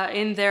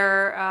 in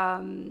their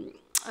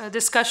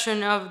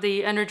discussion of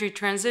the energy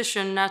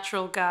transition,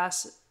 natural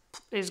gas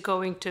is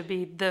going to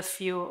be the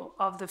fuel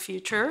of the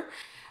future.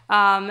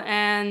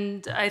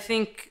 And I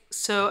think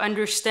so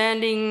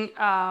understanding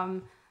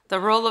the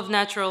role of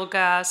natural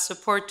gas,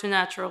 support to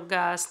natural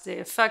gas, the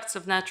effects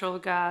of natural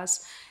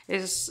gas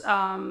is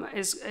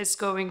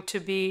going to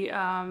be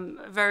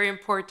very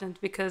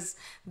important, because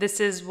this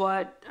is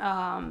what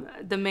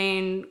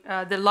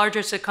the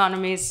largest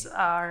economies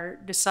are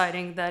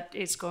deciding that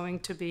is going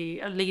to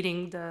be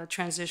leading the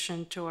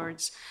transition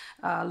towards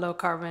low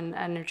carbon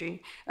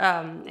energy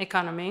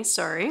economy.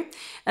 Sorry,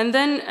 and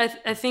then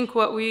I think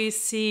what we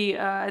see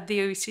at the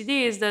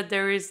OECD is that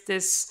there is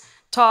this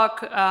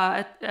talk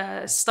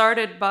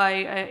started by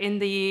in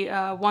the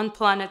One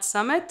Planet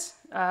Summit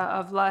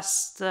of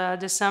last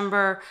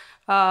December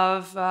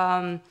of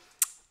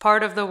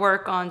part of the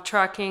work on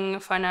tracking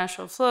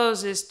financial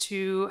flows is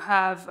to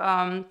have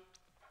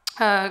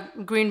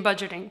green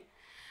budgeting.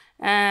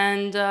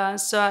 And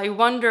so I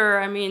wonder,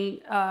 I mean,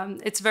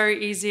 it's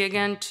very easy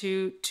again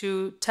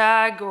to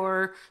tag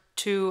or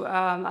to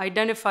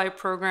identify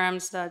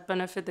programs that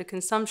benefit the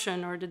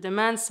consumption or the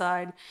demand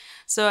side.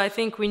 So I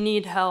think we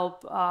need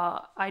help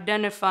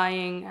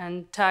identifying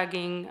and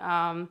tagging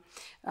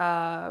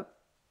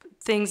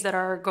things that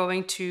are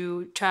going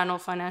to channel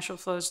financial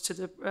flows to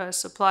the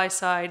supply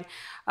side.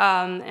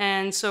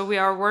 And so we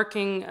are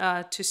working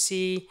to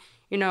see,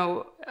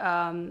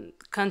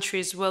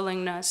 countries'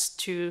 willingness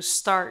to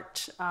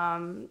start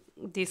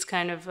these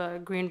kind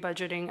of green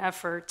budgeting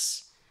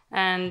efforts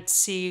and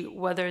see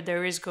whether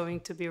there is going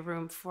to be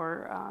room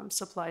for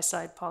supply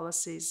side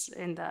policies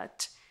in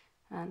that.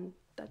 And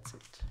that's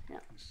it, yeah.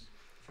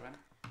 Joanna?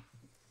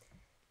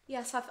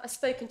 Yes, I've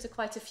spoken to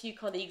quite a few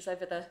colleagues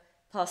over the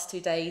past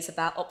 2 days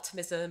about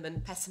optimism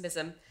and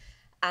pessimism.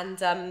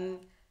 And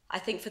I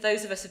think for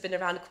those of us who've been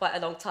around quite a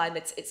long time,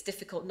 it's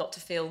difficult not to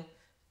feel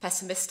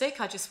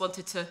pessimistic. I just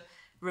wanted to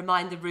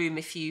remind the room,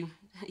 if you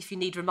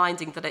need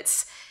reminding, that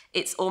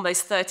it's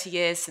almost 30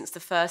 years since the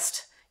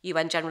first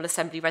UN General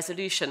Assembly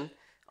resolution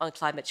on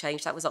climate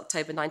change. That was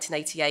October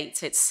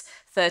 1988. It's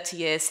 30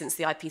 years since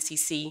the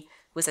IPCC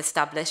was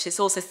established. It's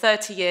also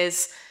 30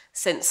 years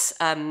since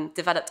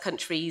developed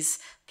countries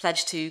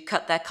pledged to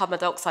cut their carbon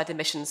dioxide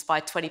emissions by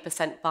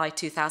 20% by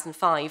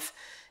 2005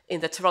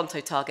 in the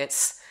Toronto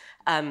targets.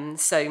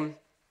 So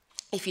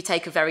if you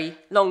take a very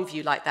long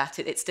view like that,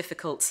 it's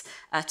difficult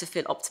to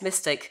feel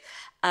optimistic.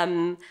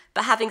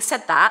 But having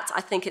said that, I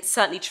think it's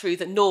certainly true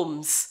that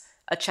norms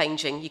are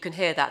changing. You can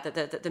hear that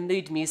the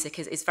mood music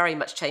is very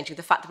much changing.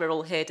 The fact that we're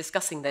all here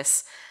discussing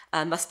this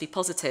must be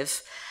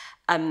positive.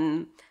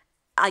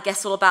 I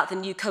guess all about the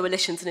new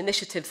coalitions and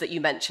initiatives that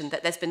you mentioned,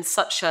 that there's been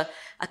such a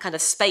kind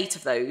of spate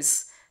of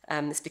those.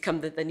 It's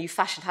become the new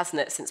fashion,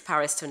 hasn't it, since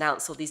Paris, to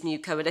announce all these new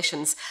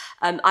coalitions.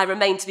 I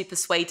remain to be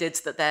persuaded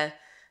that they're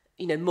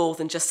more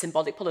than just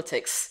symbolic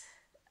politics,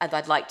 and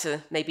I'd like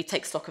to maybe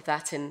take stock of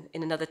that in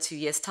another 2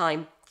 years'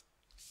 time.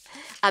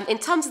 In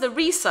terms of the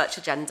research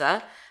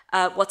agenda,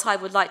 what I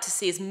would like to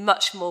see is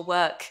much more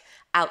work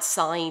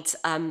outside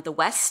the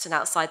West and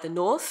outside the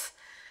North.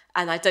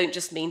 And I don't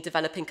just mean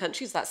developing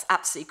countries, that's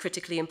absolutely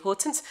critically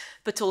important,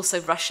 but also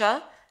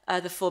Russia,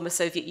 the former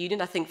Soviet Union,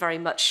 I think very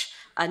much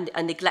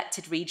a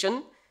neglected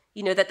region.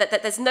 That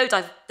there's no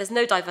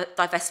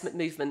divestment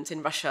movement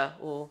in Russia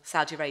or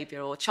Saudi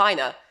Arabia or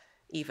China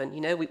even.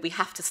 We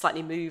have to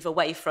slightly move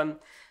away from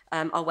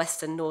our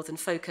Western Northern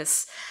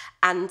focus.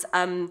 And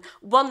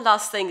one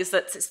last thing is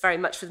that it's very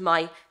much with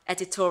my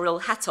editorial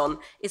hat on,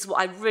 is what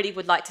I really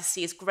would like to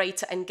see is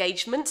greater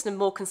engagement and a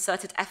more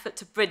concerted effort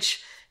to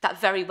bridge that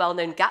very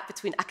well-known gap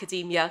between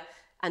academia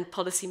and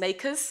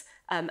policymakers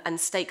and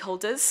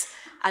stakeholders.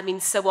 I mean,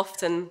 so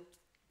often,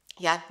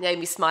 yeah,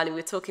 Naomi's smiling,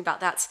 we were talking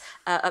about that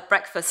at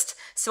breakfast.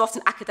 So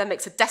often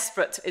academics are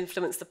desperate to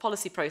influence the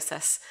policy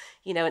process,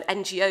 and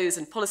NGOs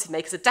and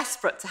policymakers are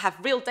desperate to have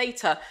real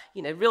data,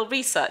 real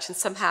research, and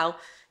somehow,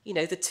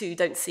 the two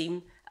don't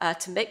seem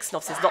to mix. And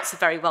obviously there's lots of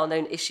very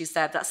well-known issues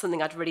there, but that's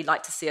something I'd really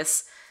like to see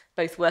us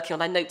both working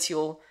on. I note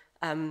your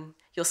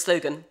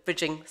slogan,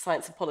 bridging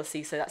science and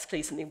policy, so that's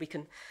please something we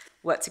can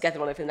work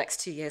together on over the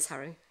next 2 years,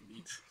 Harro.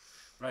 Indeed.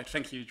 Right,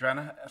 thank you,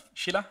 Joanna.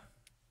 Shelagh?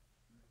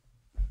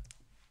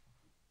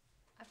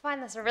 I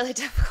find this a really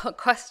difficult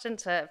question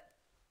to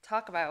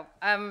talk about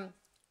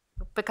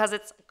because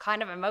it's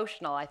kind of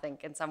emotional, I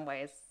think, in some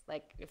ways.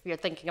 Like, if you're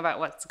thinking about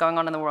what's going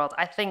on in the world,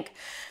 I think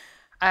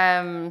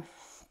in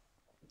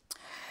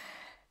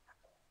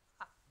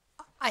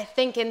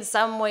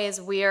some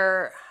ways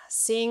we're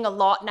seeing a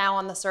lot now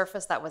on the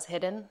surface that was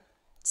hidden.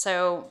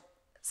 So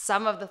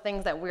some of the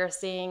things that we're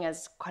seeing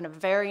as kind of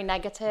very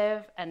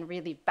negative and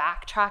really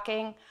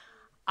backtracking,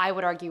 I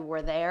would argue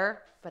were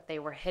there, but they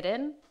were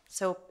hidden.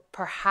 So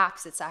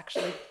perhaps it's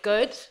actually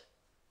good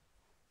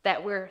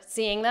that we're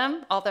seeing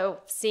them, although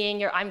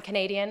I'm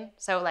Canadian,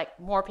 so like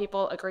more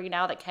people agree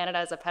now that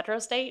Canada is a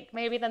petrostate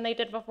maybe than they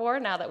did before.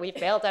 Now that we've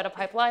bailed out a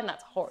pipeline,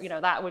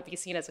 that would be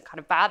seen as a kind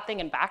of bad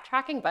thing and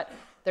backtracking, but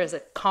there's a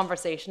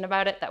conversation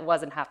about it that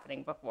wasn't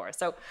happening before.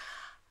 So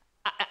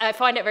I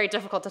find it very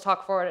difficult to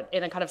talk forward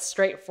in a kind of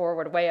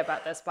straightforward way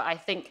about this, but I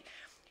think,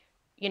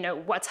 you know,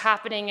 what's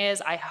happening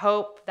is I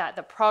hope that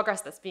the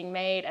progress that's being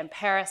made in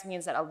Paris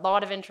means that a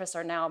lot of interests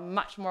are now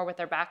much more with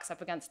their backs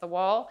up against the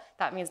wall.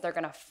 That means they're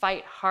going to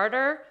fight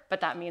harder, but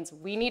that means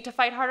we need to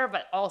fight harder,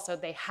 but also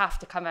they have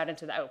to come out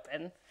into the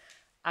open.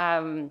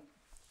 And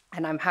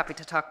I'm happy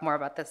to talk more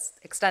about this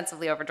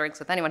extensively over drinks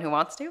with anyone who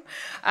wants to.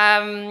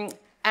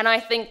 And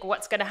I think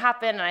what's going to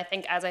happen,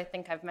 and as I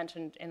think I've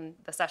mentioned in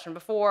the session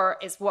before,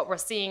 is what we're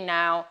seeing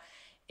now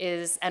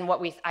is, and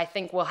what I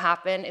think will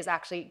happen is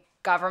actually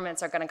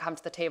governments are going to come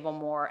to the table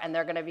more, and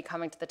they're going to be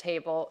coming to the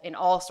table in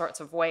all sorts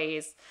of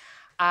ways.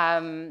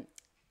 And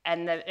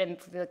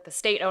the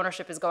state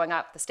ownership is going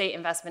up, the state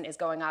investment is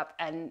going up,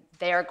 and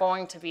they're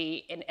going to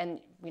be,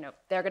 you know,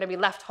 they're going to be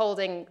left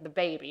holding the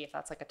baby, if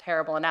that's like a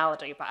terrible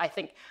analogy. But I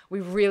think we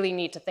really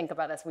need to think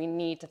about this. We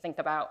need to think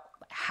about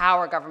how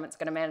our government's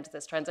going to manage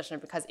this transition,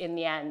 because in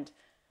the end,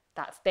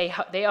 they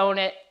own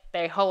it,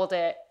 they hold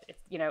it,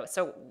 you know.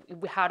 So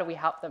how do we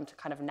help them to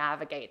kind of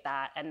navigate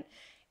that? And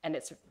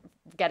it's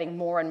getting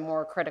more and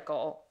more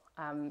critical.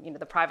 You know,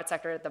 the private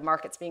sector, the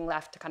market's being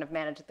left to kind of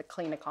manage the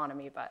clean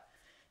economy, but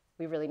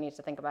we really need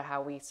to think about how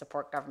we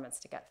support governments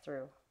to get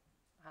through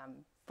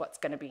what's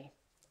going to be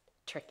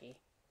tricky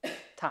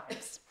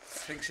times.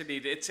 Thanks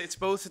indeed. It's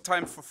both a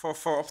time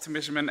for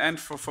optimism and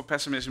for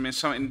pessimism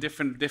in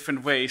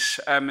different ways,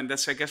 and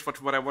that's, I guess,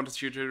 what I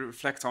wanted you to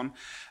reflect on.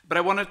 But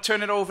I want to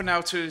turn it over now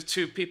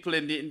to people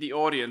in the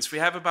audience. We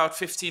have about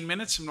 15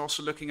 minutes. I'm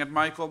also looking at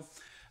Michael.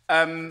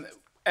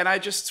 And I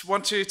just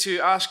want to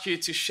ask you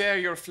to share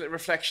your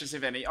reflections,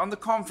 if any, on the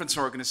conference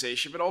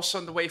organization, but also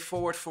on the way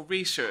forward for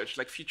research,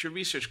 like future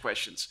research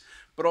questions,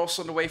 but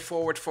also on the way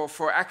forward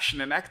for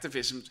action and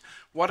activism.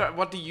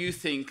 What do you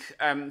think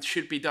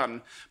should be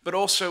done? But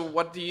also,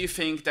 what do you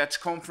think that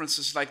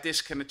conferences like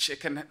this can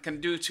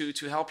do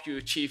to help you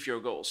achieve your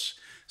goals?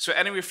 So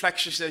any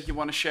reflections that you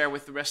want to share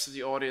with the rest of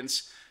the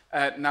audience,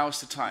 now is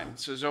the time.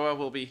 So Zoa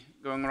will be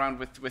going around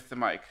with the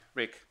mic.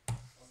 Rick.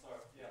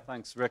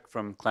 Thanks, Rick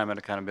from Climate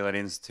Accountability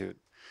Institute.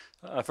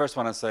 I first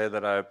want to say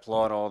that I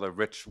applaud all the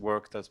rich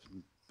work that's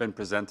been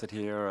presented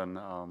here, and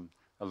I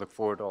look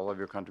forward to all of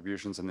your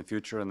contributions in the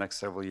future, in the next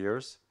several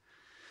years,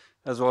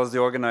 as well as the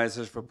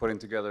organizers for putting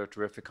together a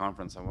terrific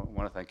conference. I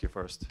want to thank you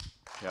first.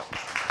 Yeah.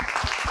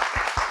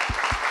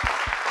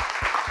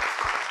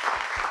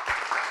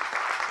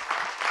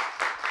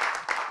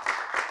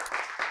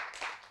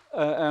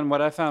 And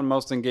what I found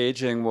most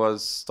engaging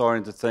was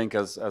starting to think,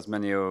 as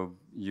many of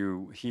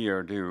you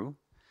here do,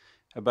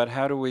 about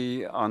how do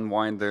we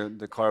unwind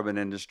the carbon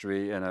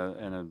industry in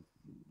a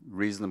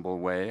reasonable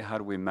way? How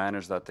do we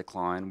manage that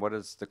decline? What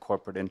is the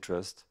corporate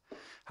interest?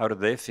 How do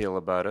they feel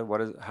about it?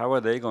 How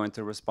are they going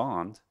to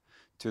respond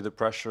to the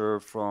pressure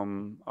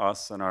from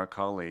us and our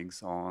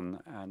colleagues on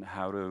and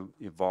how to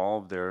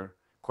evolve their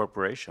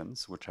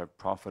corporations, which have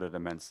profited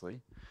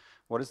immensely?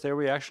 What is their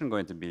reaction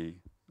going to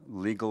be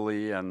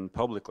legally and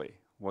publicly?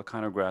 What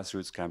kind of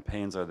grassroots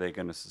campaigns are they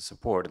going to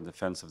support in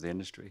defense of the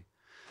industry?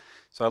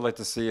 So I'd like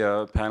to see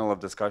a panel of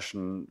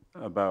discussion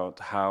about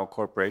how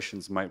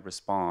corporations might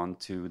respond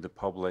to the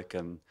public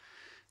and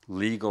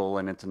legal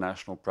and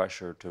international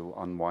pressure to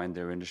unwind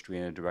their industry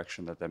in a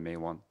direction that they may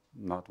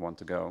not want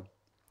to go.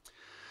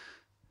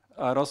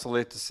 I'd also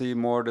like to see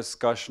more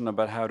discussion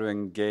about how to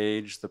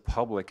engage the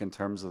public in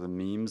terms of the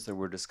memes that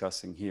we're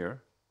discussing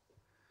here.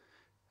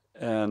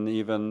 And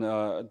even,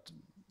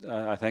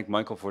 I thank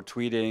Michael for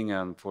tweeting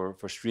and for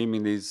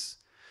streaming these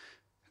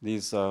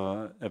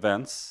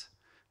events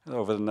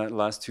over the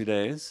last 2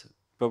 days,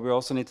 but we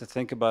also need to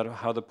think about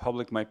how the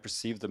public might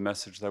perceive the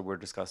message that we're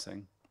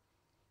discussing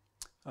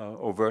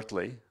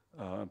overtly.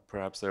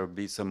 Perhaps there will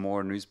be some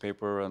more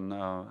newspaper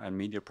and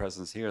media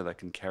presence here that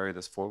can carry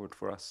this forward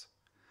for us.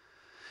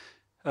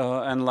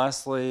 And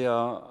lastly,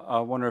 I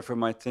wonder if we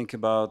might think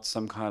about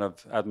some kind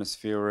of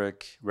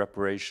atmospheric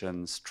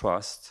reparations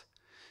trust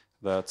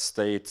that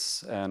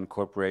states and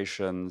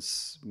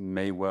corporations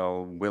may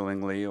well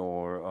willingly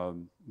or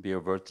be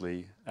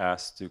overtly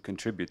asked to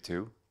contribute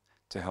to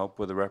help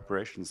with the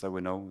reparations that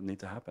we know need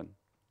to happen.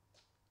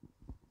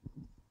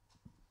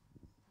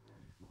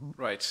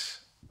 Right.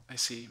 I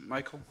see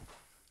Michael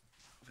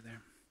over there.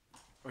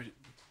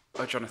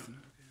 Or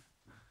Jonathan. Okay.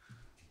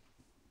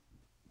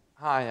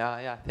 Hi,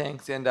 yeah,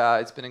 thanks, and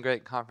it's been a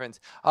great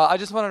conference. I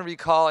just want to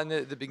recall in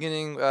the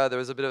beginning, there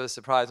was a bit of a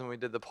surprise when we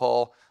did the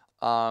poll.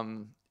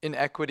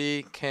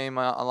 Inequity came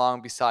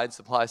along beside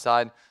supply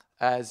side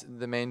as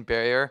the main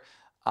barrier.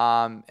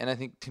 And I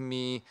think to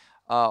me,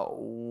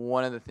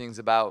 one of the things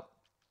about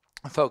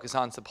a focus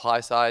on supply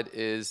side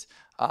is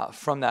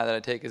from that I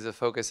take is a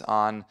focus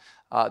on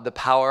the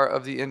power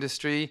of the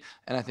industry.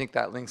 And I think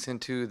that links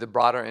into the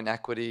broader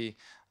inequity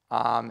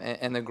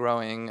and the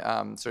growing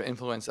sort of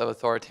influence of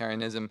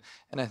authoritarianism.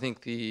 And I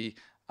think the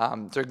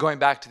sort of going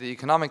back to the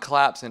economic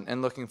collapse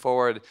and looking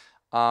forward,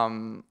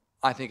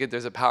 I think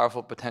there's a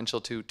powerful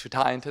potential to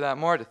tie into that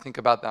more, to think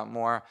about that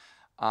more.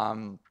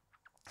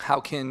 How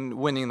can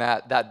winning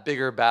that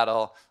bigger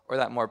battle or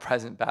that more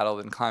present battle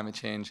than climate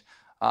change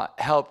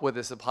help with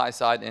the supply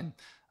side? And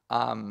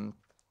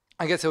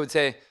I guess I would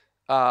say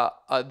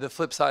the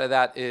flip side of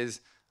that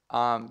is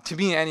To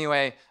me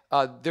anyway,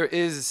 there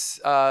is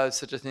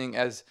such a thing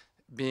as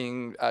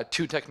being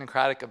too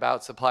technocratic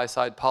about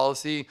supply-side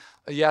policy.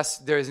 Yes,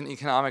 there is an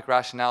economic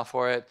rationale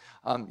for it.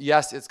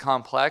 Yes, it's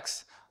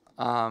complex,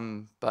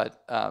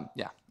 but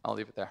yeah, I'll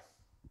leave it there.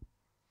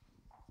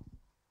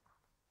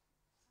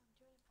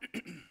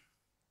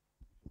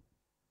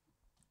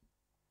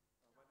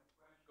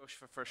 Go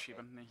for first, Shivan,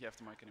 and then you have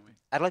the mic anyway.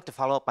 I'd like to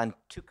follow up on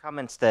two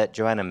comments that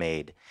Joanna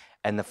made.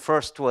 And the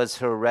first was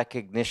her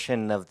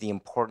recognition of the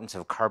importance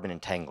of carbon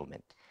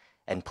entanglement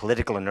and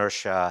political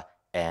inertia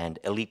and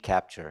elite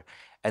capture.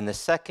 And the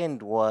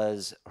second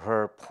was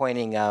her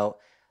pointing out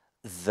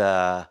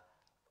the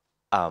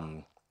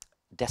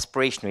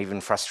desperation or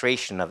even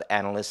frustration of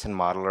analysts and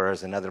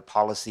modelers and other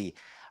policy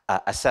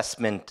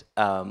assessment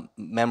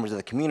members of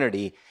the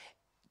community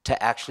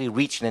to actually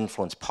reach and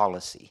influence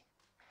policy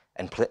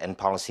and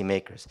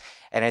policymakers.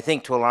 And I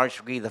think to a large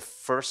degree, the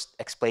first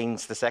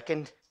explains the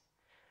second,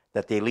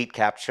 that the elite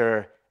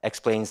capture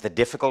explains the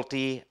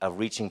difficulty of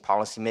reaching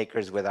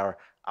policymakers with our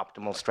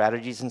optimal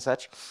strategies and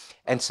such.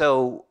 And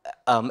so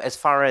as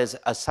far as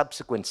a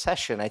subsequent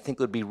session, I think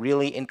it would be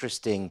really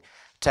interesting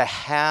to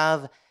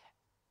have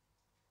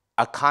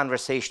a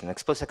conversation,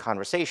 explicit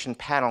conversation,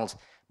 panels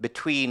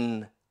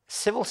between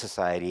civil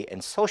society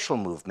and social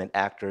movement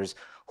actors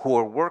who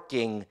are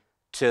working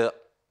to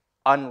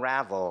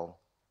unravel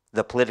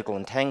the political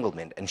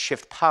entanglement and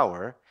shift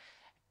power,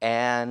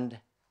 and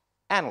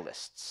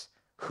analysts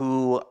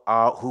who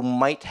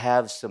might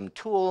have some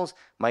tools,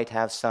 might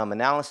have some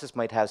analysis,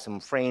 might have some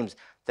frames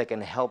that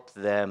can help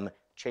them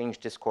change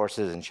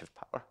discourses and shift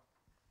power.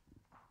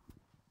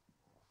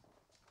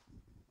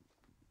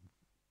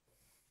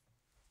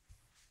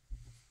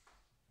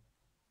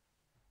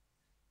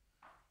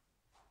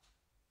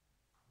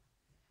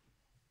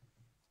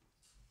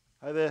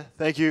 Hi there,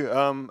 thank you.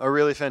 A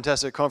really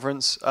fantastic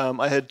conference.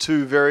 I had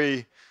two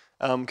very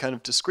kind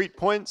of discrete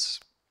points.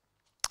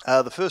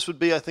 The first would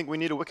be, I think we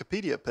need a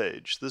Wikipedia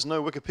page. There's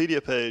no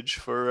Wikipedia page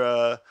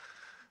for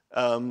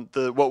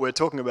what we're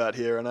talking about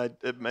here, and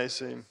it may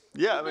seem,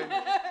 yeah, I mean,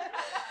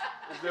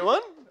 is there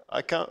one?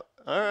 I can't,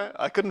 all right,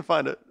 I couldn't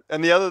find it.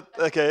 And the other,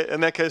 okay, in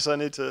that case I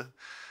need to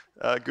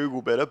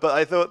Google better, but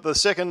I thought the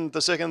second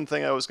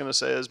thing I was gonna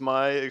say is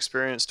my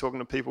experience talking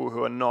to people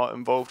who are not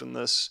involved in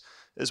this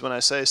is when I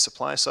say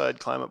supply-side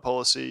climate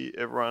policy,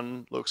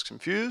 everyone looks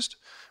confused.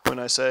 When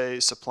I say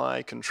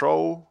supply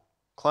control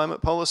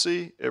climate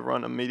policy,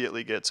 everyone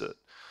immediately gets it.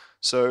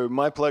 So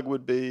my plug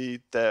would be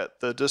that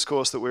the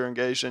discourse that we're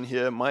engaged in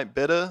here might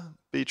better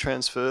be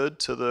transferred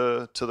to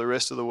the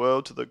rest of the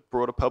world, to the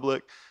broader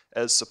public,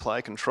 as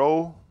supply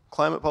control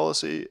climate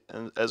policy,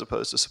 and as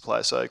opposed to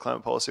supply-side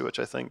climate policy, which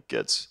I think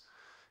gets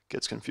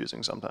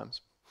confusing sometimes.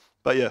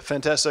 But yeah,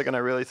 fantastic, and I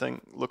really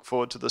look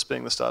forward to this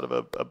being the start of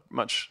a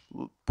much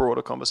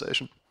broader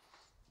conversation.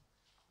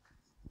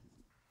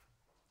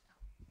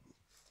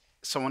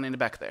 Someone in the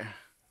back there.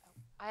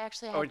 I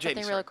actually have Jane,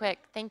 something sorry. really quick.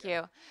 Thank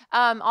you.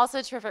 Also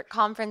a terrific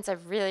conference.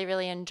 I've really,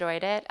 really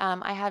enjoyed it.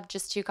 I have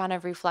just two kind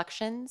of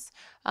reflections.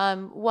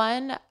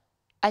 One,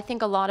 I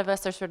think a lot of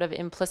us are sort of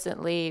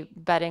implicitly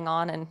betting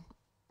on and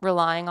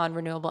relying on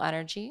renewable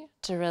energy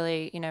to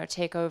really,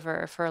 take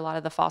over for a lot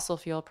of the fossil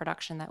fuel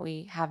production that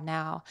we have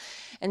now.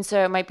 And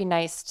so it might be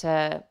nice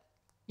to,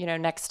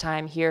 next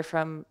time hear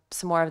from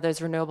some more of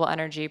those renewable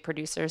energy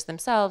producers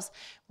themselves.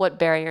 What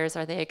barriers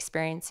are they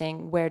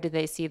experiencing? Where do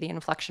they see the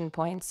inflection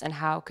points? And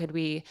how could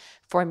we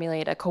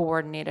formulate a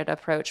coordinated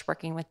approach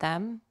working with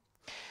them?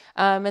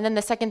 And then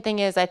the second thing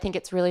is, I think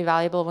it's really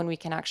valuable when we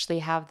can actually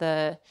have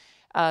the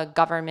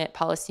government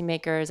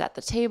policymakers at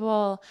the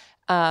table.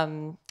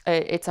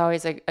 It's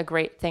always a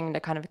great thing to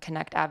kind of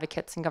connect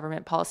advocates and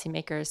government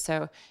policymakers.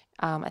 So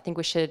I think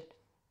we should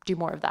do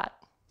more of that.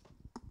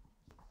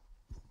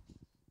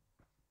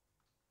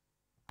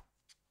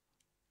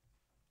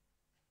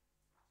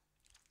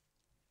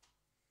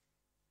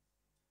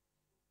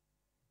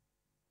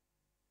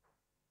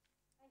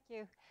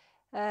 Thank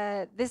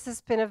you. This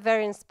has been a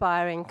very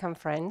inspiring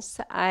conference.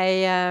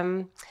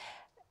 I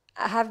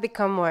have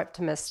become more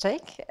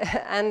optimistic.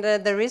 And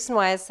the reason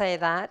why I say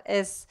that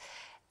is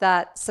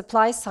that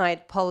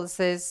supply-side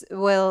policies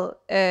will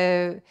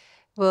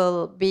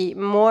be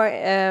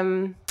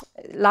more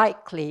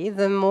likely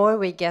the more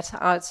we get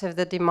out of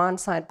the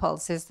demand-side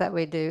policies that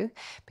we do,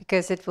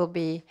 because it will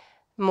be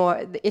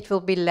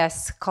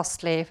less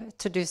costly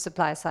to do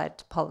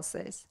supply-side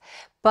policies.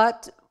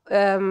 But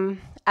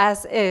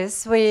as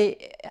is, we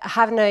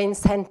have no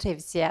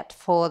incentives yet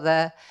for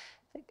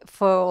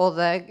all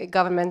the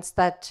governments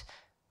that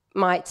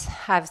might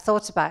have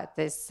thought about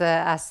this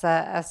as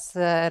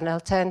an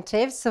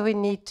alternative. So we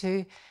need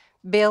to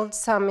build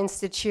some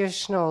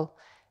institutional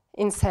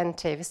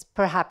incentives,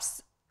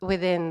 perhaps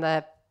within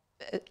the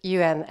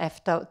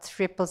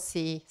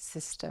UNFCCC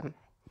system,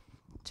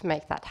 to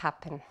make that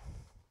happen.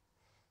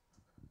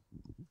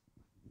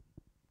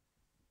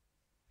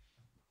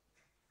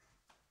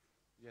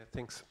 Yeah,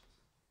 thanks.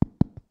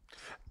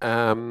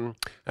 I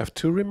have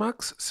two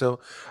remarks. So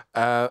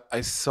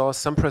I saw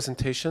some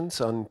presentations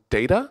on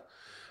data.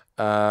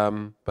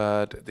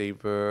 but they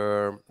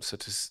were,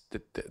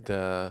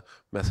 the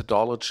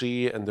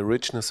methodology and the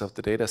richness of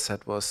the data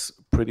set was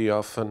pretty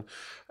often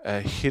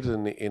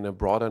hidden in a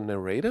broader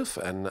narrative.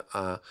 And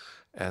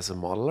as a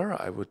modeler,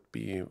 I would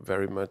be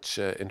very much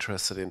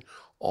interested in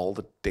all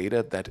the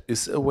data that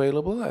is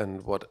available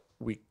and what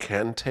we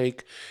can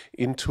take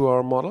into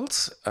our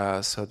models.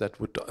 So that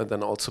would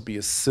then also be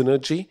a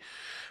synergy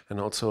and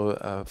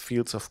also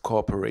fields of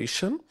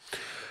cooperation.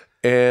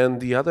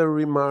 And the other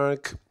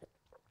remark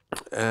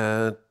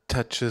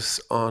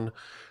touches on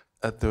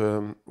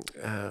the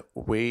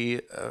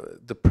way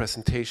the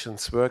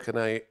presentations work, and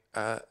I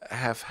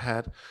have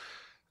had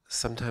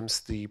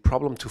sometimes the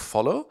problem to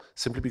follow,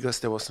 simply because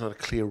there was not a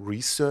clear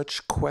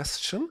research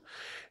question.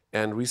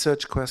 And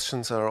research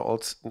questions are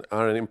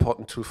an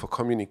important tool for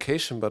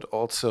communication, but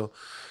also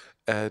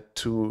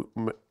to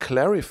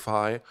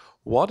clarify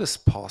what is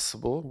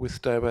possible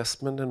with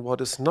divestment and what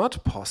is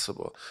not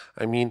possible.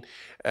 I mean,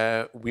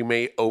 we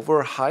may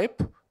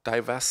overhype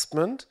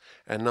divestment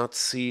and not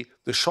see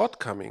the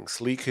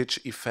shortcomings, leakage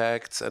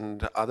effects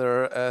and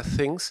other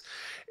things.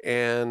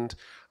 And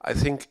I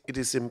think it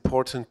is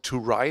important to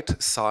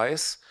right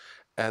size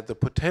the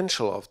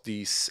potential of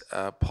these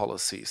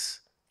policies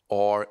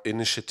or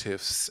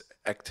initiatives,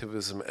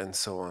 activism, and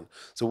so on.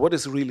 So what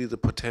is really the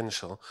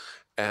potential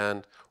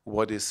and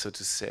what is, so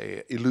to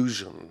say,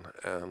 illusion?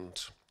 And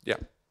yeah,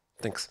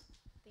 thanks.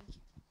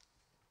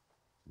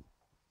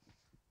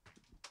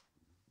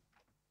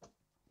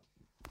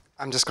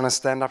 I'm just going to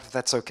stand up if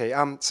that's okay.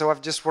 So I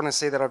just want to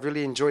say that I've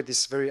really enjoyed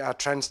this very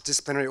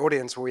transdisciplinary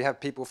audience where we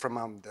have people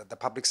from the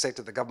public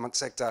sector, the government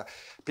sector,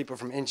 people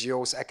from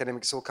NGOs,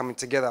 academics all coming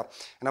together.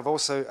 And I've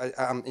also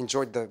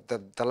enjoyed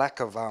the lack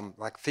of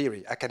like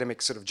theory,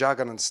 academic sort of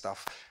jargon and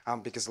stuff,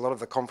 because a lot of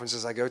the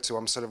conferences I go to,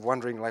 I'm sort of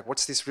wondering like,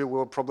 what's this real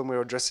world problem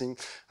we're addressing?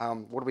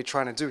 What are we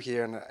trying to do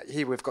here? And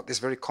here we've got this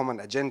very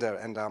common agenda,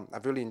 and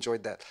I've really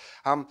enjoyed that.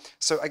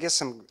 So I guess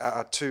some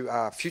two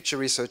future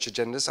research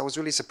agendas. I was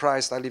really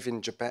surprised. I live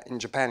in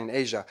Japan, in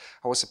Asia.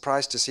 I was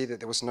surprised to see that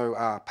there was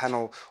no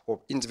panel or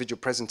individual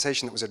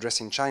presentation that was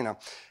addressing China.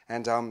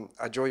 And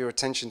I draw your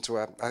attention to,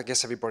 I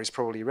guess everybody's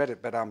probably read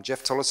it, but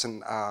Jeff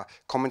Tolleson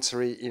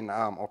commentary in,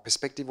 or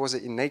perspective was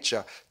it, in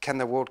Nature, Can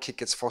the World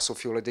Kick Its Fossil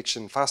Fuel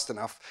Addiction Fast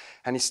Enough?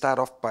 And he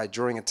started off by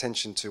drawing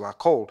attention to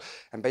coal.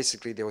 And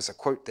basically there was a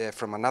quote there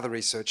from another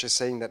researcher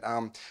saying that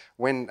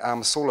when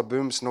solar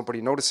booms,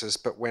 nobody notices,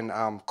 but when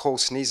coal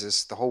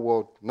sneezes, the whole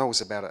world knows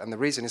about it. And the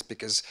reason is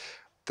because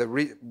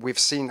we've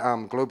seen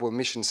global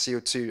emissions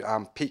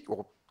CO2 peak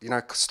or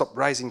stopped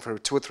rising for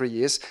 2 or 3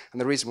 years, and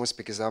the reason was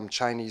because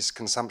Chinese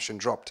consumption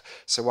dropped.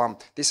 So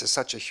this is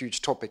such a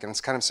huge topic, and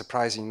it's kind of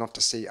surprising not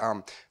to see,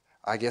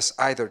 I guess,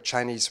 either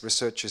Chinese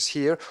researchers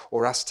here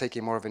or us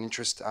taking more of an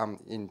interest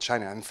in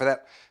China. And for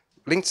that,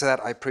 linked to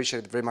that, I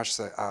appreciated very much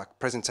the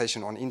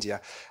presentation on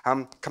India.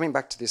 Coming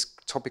back to this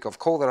topic of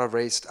coal that I've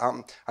raised,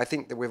 I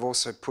think that we've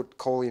also put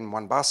coal in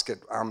one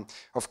basket.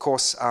 Of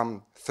course,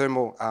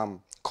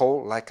 thermal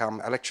coal, like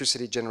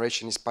electricity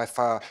generation, is by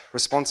far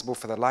responsible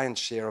for the lion's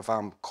share of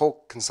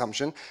coal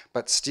consumption,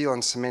 but steel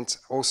and cement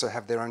also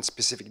have their own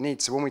specific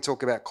needs. So when we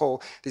talk about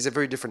coal, these are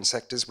very different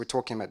sectors. We're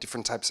talking about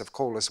different types of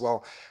coal as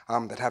well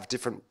that have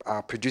different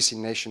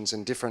producing nations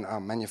and different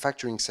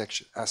manufacturing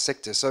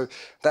sectors. So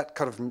that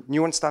kind of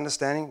nuanced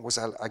understanding was,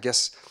 I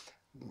guess,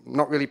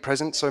 not really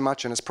present so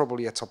much, and it's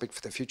probably a topic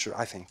for the future,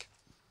 I think.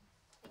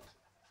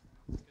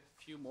 A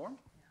few more.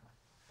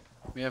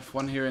 We have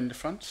one here in the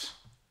front.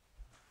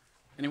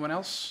 Anyone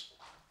else?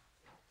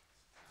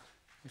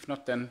 If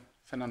not, then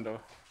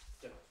Fernando.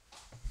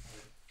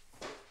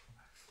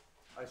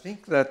 I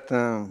think that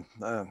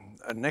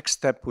a next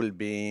step will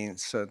be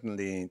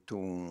certainly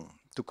to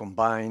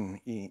combine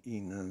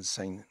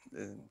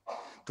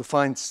to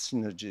find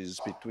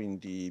synergies between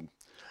the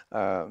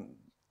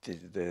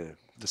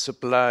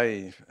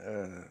supply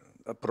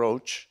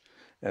approach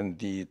and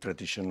the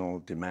traditional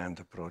demand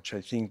approach.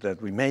 I think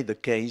that we made the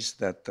case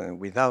that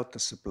without a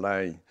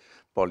supply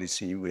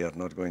policy, we are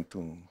not going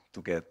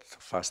to get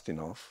fast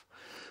enough.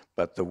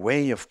 But the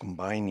way of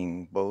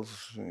combining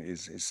both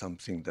is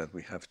something that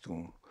we have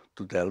to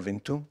delve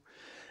into.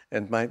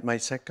 And my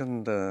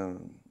second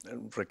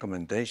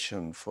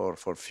recommendation for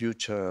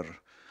future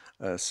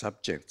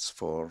subjects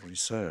for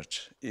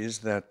research is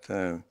that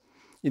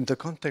in the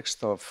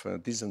context of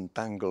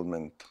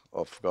disentanglement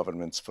of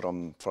governments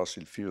from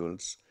fossil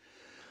fuels,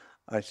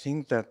 I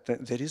think that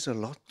there is a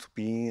lot to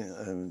be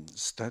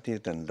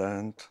studied and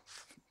learned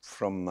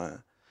from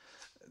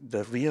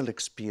the real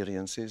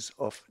experiences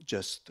of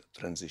just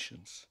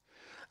transitions.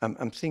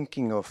 I'm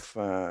thinking of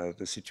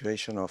the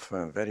situation of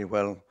a very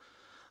well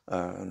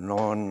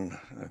known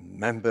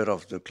member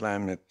of the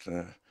climate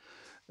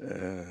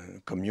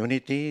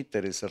community,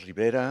 Teresa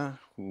Ribera,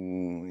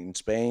 who in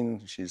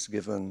Spain, she's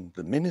given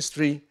the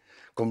ministry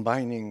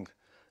combining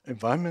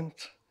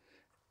environment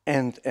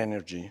and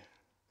energy.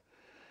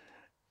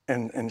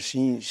 And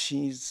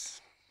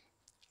she's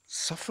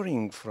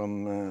suffering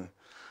from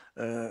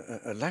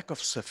a lack of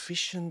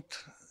sufficient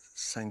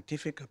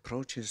scientific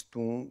approaches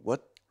to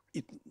what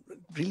it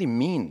really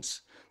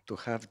means to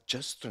have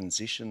just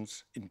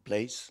transitions in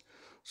place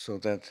so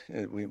that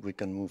we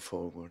can move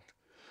forward.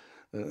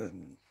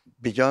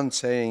 Beyond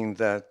saying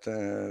that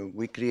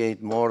we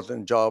create more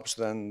than jobs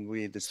than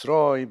we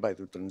destroy by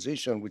the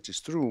transition, which is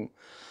true,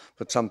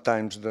 but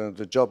sometimes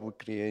the job we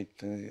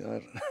create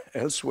are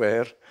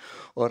elsewhere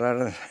or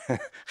are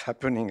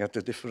happening at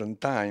a different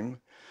time.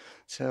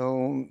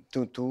 So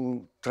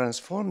to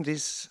transform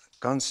this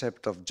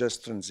concept of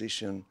just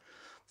transition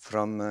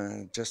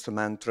from just a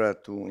mantra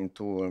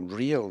into a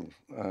real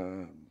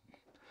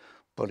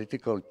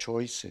political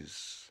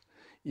choices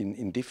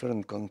in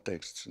different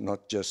contexts,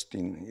 not just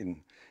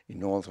in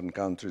northern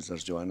countries,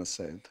 as Joanna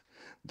said,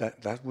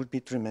 that would be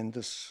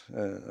tremendous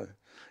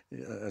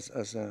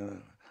as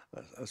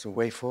a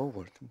way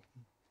forward.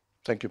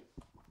 Thank you.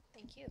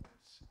 Thank you.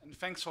 And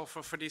thanks all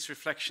for these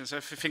reflections. I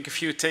think a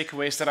few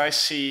takeaways that I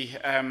see.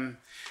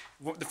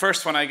 The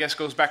first one, I guess,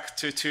 goes back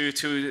to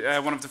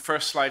one of the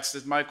first slides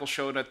that Michael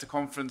showed at the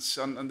conference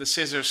on the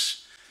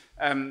scissors.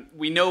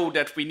 We know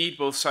that we need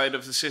both sides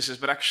of the scissors,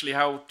 but actually,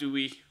 how do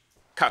we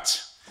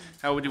cut?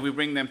 How do we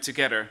bring them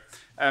together?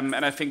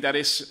 And I think that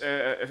is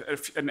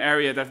an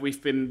area that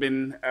we've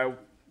been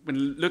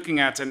looking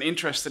at and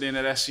interested in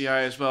at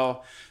SCI as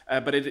well.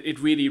 But it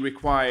really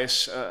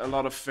requires a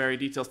lot of very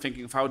detailed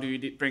thinking of how do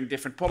you bring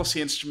different policy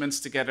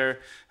instruments together?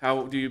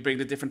 How do you bring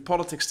the different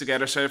politics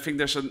together? So I think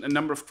there's a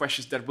number of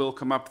questions that will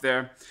come up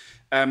there.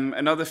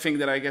 Another thing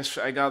that I guess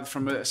I got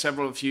from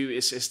several of you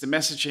is the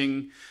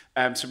messaging.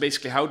 So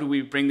basically, how do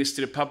we bring this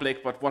to the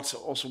public? But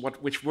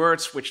which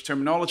words, which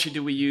terminology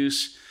do we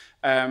use?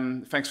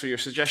 Thanks for your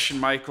suggestion,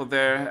 Michael,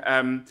 there.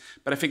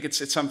 But I think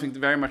it's something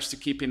very much to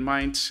keep in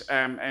mind,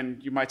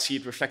 and you might see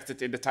it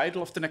reflected in the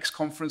title of the next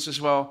conference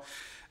as well.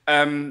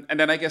 And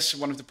then I guess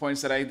one of the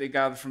points that I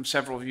gathered from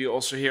several of you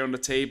also here on the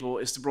table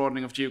is the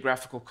broadening of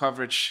geographical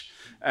coverage.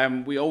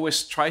 We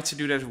always try to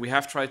do that. We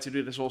have tried to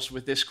do this also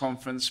with this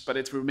conference, but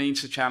it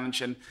remains a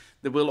challenge, and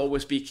there will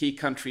always be key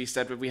countries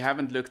that we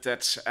haven't looked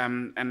at,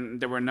 and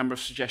there were a number of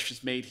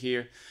suggestions made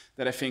here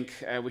that I think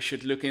we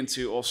should look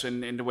into also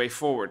in the way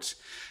forward.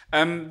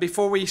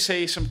 Before we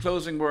say some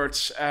closing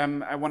words,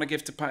 I want to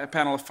give the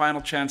panel a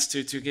final chance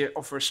to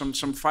offer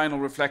some final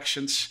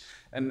reflections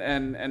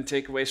and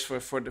takeaways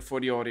for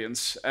the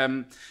audience.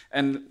 And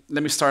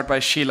let me start by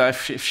Sheila,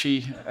 if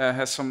she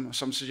has some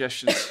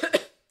suggestions.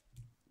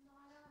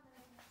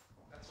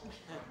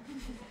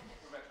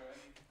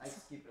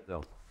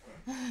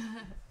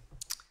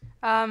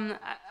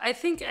 I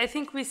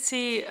think we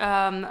see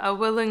a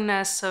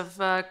willingness of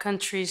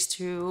countries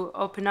to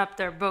open up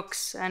their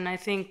books, and I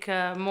think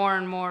more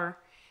and more.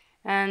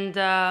 And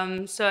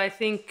so I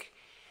think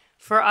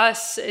for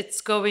us, it's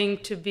going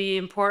to be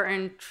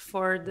important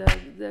for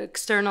the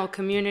external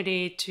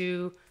community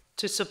to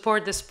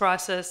support this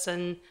process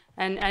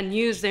and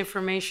use the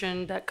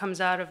information that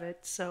comes out of it.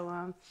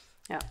 So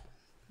yeah,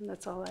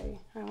 that's all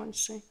I want to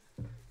say.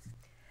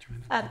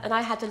 And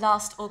I had a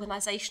last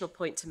organisational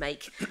point to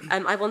make.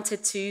 I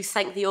wanted to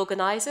thank the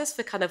organisers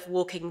for kind of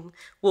walking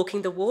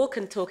the walk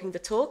and talking the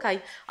talk.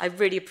 I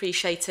really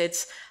appreciated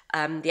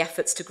the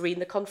efforts to green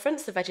the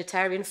conference, the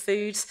vegetarian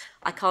foods.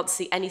 I can't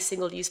see any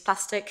single-use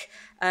plastic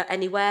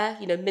anywhere,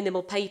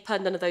 minimal paper,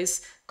 none of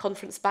those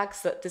conference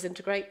bags that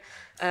disintegrate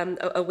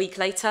a week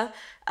later.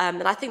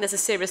 And I think there's a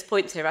serious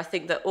point here. I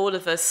think that all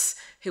of us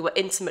who are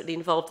intimately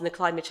involved in the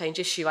climate change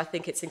issue, I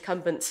think it's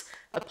incumbent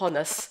upon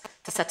us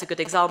to set a good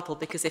example,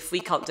 because if we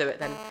can't do it,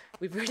 then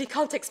we really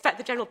can't expect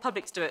the general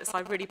public to do it. So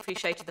I really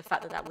appreciated the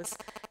fact that that was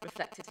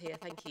reflected here.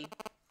 Thank you.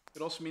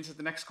 It also means that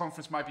the next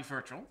conference might be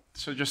virtual,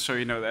 so just so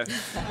you know that.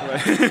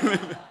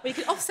 We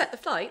could offset the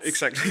flights.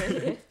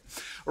 Exactly.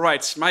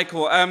 Right,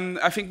 Michael,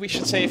 I think we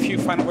should say a few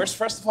final words.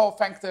 First of all,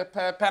 thank the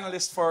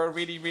panelists for a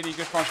really, really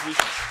good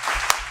contribution.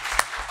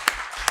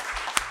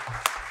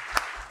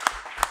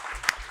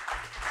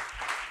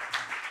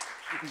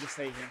 You can just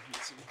stay here.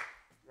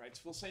 Right,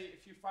 we'll say a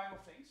few final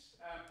things.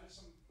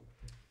 Just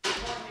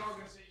some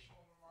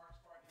organizational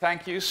remarks.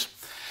 Thank yous.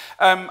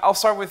 I'll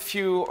start with a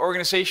few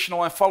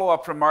organizational and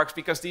follow-up remarks,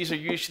 because these are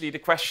usually the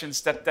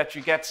questions that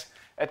you get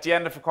at the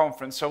end of a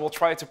conference. So we'll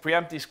try to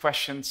preempt these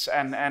questions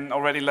and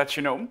already let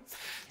you know.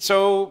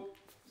 So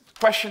the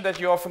question that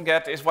you often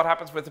get is what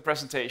happens with the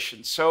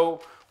presentation.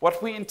 So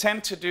what we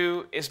intend to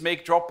do is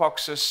make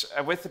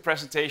Dropboxes with the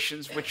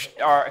presentations which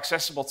are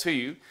accessible to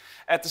you.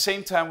 At the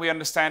same time, we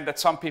understand that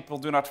some people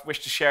do not wish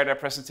to share their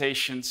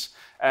presentations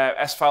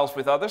as files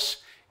with others.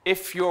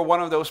 If you're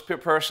one of those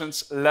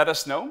persons, let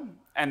us know,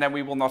 and then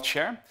we will not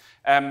share.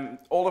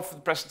 All of the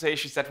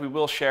presentations that we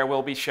will share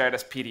will be shared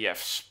as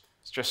PDFs,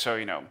 just so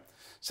you know.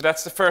 So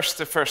that's the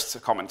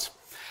first comment.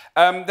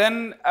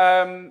 Then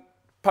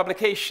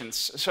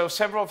publications. So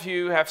several of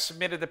you have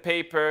submitted a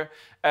paper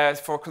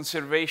for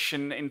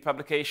consideration in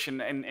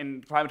publication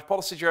in Climate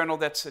Policy Journal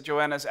that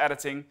Joanna is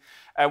editing.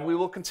 We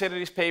will consider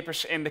these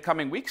papers in the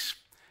coming weeks,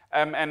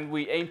 and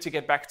we aim to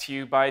get back to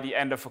you by the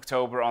end of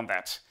October on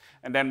that.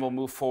 And then we'll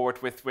move forward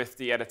with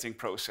the editing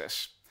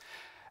process.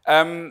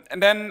 And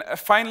then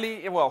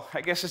finally, well,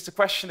 I guess it's the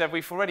question that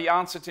we've already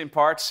answered in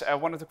parts.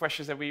 One of the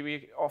questions that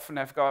we often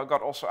have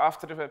got also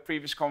after the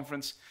previous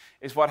conference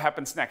is what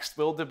happens next?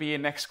 Will there be a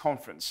next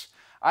conference?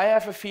 I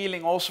have a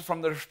feeling also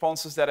from the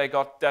responses that I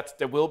got that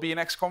there will be a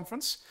next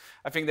conference.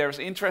 I think there is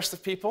interest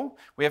of people.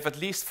 We have at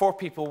least 4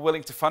 people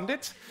willing to fund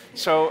it.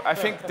 So I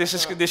think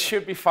this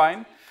should be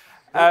fine.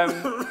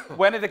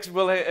 When it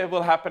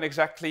will happen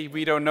exactly,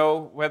 we don't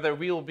know. Whether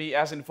we will be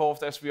as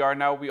involved as we are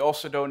now, we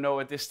also don't know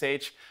at this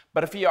stage.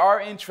 But if you are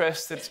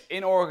interested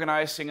in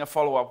organizing a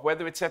follow-up,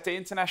 whether it's at the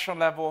international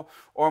level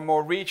or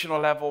more regional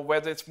level,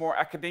 whether it's more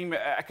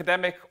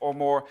academic or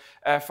more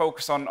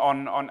focused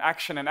on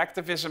action and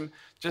activism,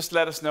 just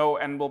let us know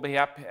and we'll be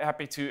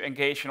happy to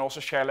engage and also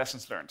share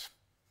lessons learned.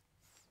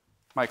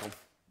 Michael.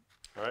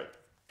 All right,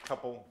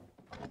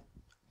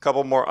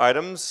 couple more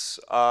items.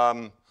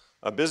 A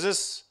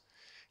business.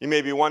 You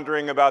may be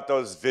wondering about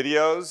those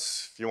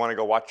videos, if you want to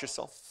go watch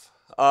yourself.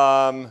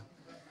 Or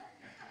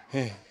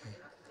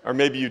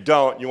maybe you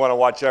don't, you want to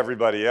watch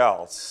everybody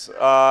else.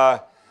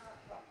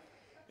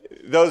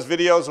 Those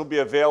videos will be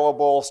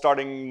available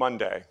starting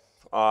Monday,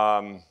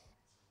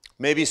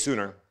 maybe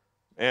sooner.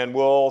 And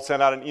we'll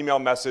send out an email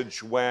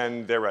message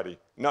when they're ready.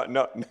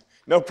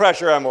 No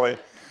pressure, Emily.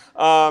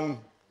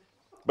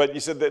 But you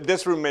said that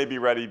this room may be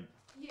ready.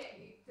 Yeah,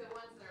 the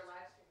ones that are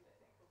live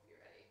streamed,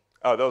 I think,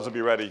 will be ready. Oh, those will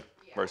be ready.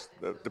 First,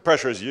 the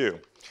pressure is you.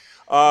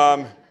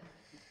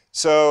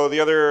 So the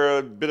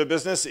other bit of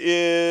business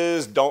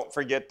is don't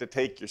forget to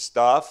take your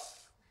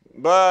stuff.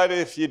 But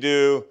if you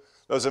do,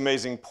 those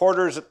amazing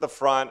porters at the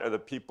front are the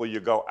people you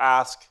go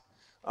ask,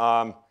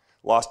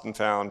 lost and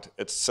found,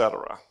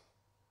 etc.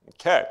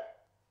 Okay,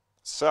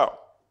 so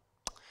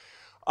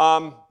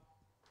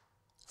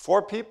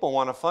 4 people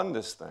want to fund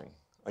this thing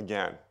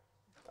again.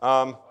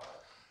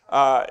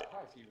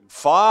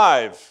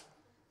 5.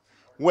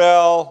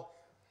 Well,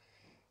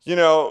 you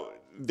know,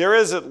 there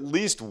is at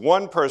least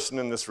one person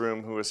in this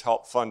room who has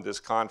helped fund this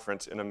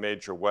conference in a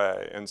major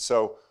way. And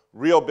so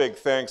real big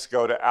thanks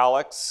go to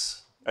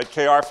Alex at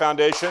KR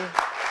Foundation.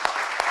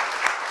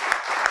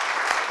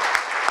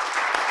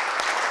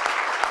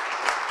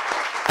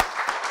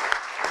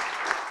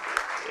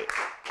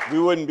 We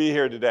wouldn't be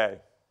here today.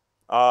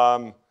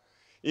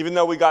 Even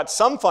though we got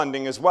some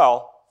funding as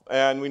well.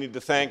 And we need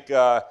to thank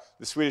the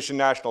Swedish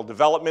National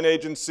Development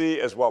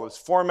Agency as well as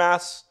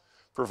Formas,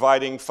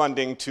 providing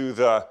funding to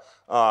the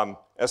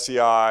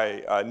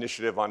SEI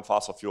initiative on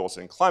fossil fuels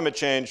and climate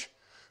change,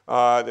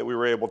 that we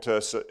were able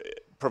to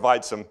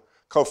provide some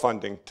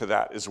co-funding to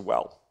that as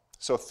well.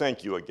 So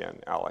thank you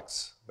again,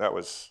 Alex. That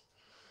was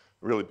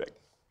really big.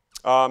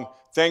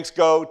 Thanks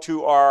go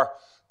to our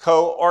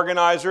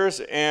co-organizers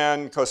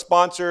and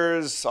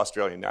co-sponsors,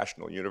 Australian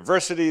National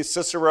University,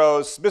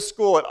 Cicero, Smith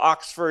School at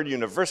Oxford,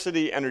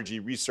 University Energy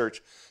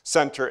Research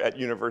Centre at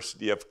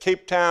University of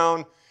Cape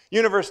Town,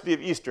 University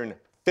of Eastern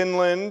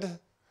Finland.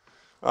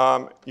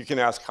 You can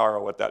ask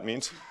Harro what that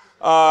means.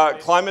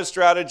 Climate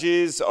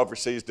Strategies,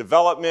 Overseas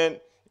Development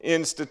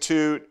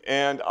Institute,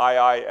 and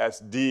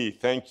IISD.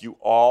 Thank you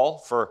all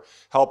for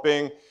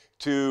helping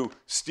to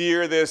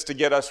steer this to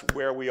get us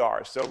where we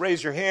are. So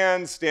raise your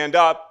hands, stand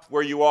up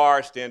where you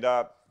are, stand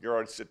up. You're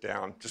already sit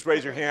down. Just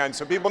raise your hand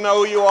so people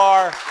know who you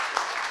are.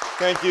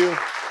 Thank you.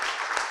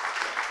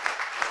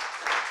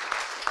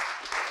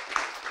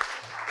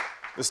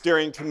 The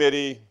steering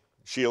committee,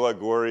 Sheila,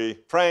 Guri,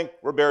 Frank,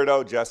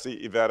 Roberto,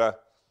 Jesse, Iveta,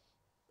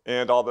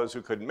 and all those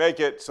who couldn't make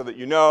it, so that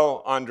you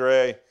know,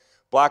 Andre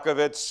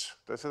Blakovich,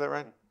 did I say that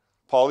right?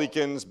 Paul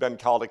Eakins, Ben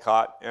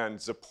Caldecott, and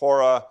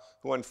Zipporah,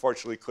 who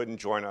unfortunately couldn't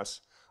join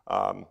us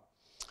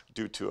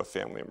due to a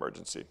family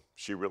emergency.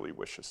 She really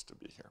wishes to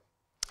be here.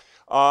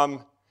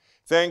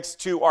 Thanks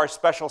to our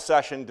special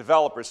session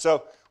developers.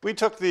 So we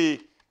took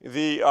the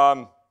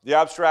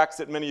abstracts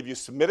that many of you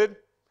submitted,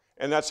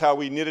 and that's how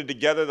we knitted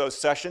together those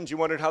sessions. You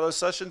wondered how those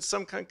sessions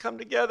some kind of come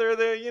together.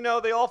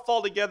 They all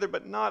fall together,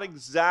 but not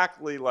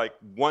exactly like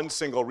one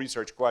single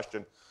research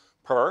question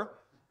per,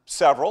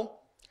 several.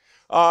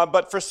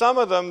 But for some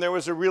of them, there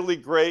was a really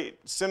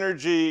great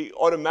synergy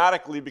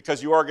automatically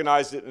because you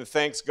organized it, and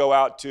thanks go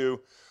out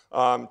to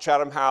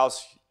Chatham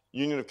House,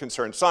 Union of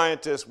Concerned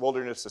Scientists,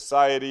 Wilderness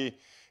Society,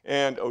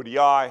 and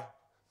ODI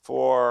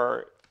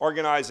for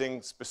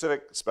organizing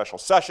specific special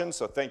sessions.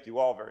 So thank you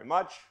all very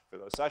much for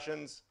those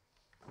sessions.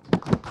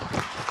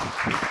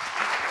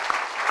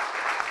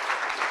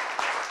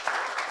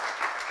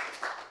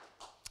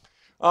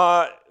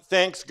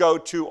 Thanks go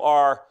to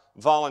our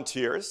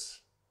volunteers.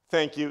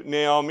 Thank you,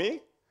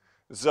 Naomi,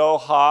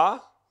 Zoha,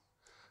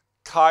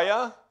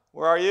 Kaya,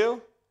 where are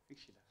you?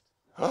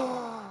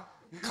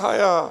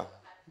 Kaya,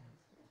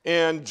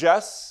 and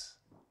Jess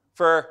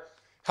for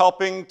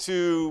helping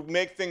to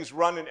make things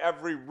run in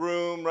every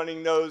room,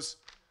 running this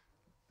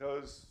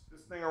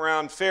thing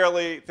around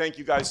fairly. Thank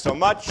you guys so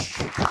much.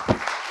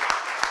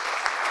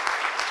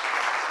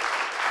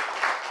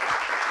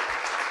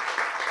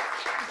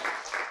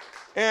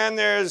 And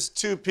there's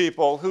 2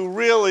 people who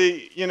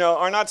really,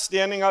 are not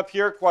standing up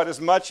here quite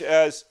as much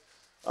as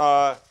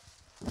Harro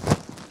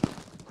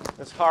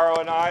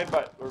and I,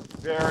 but we're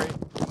very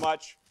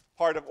much,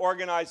 part of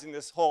organizing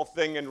this whole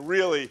thing, and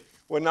really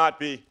would not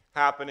be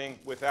happening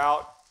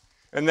without.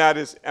 And that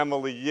is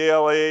Emily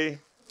Yaley.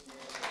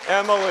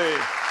 Emily.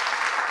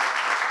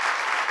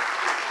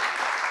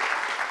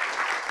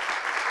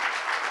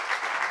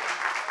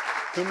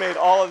 Who made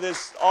all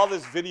this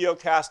video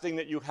casting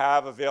that you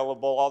have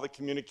available, all the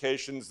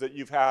communications that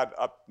you've had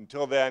up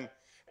until then,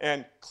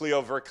 and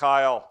Cleo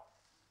Verkyle.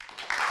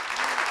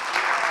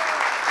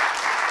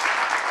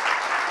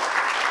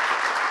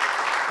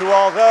 Who,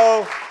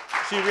 although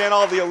she ran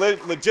all the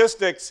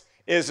logistics,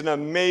 is an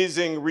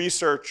amazing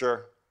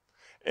researcher,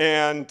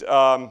 and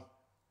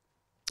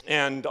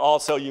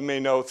also you may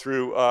know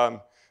through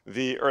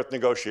the Earth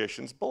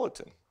Negotiations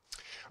Bulletin.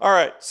 All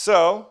right,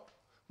 so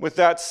with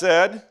that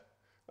said,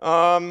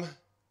 oh,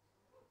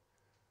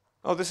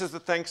 this is the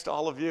thanks to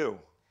all of you.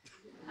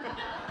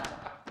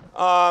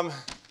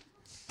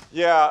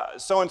 Yeah,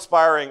 so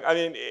inspiring. I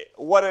mean,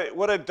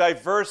 what a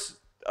diverse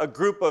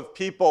group of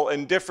people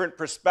and different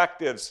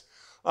perspectives.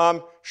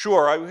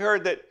 Sure, I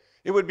heard that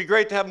it would be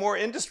great to have more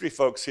industry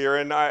folks here,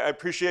 and I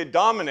appreciate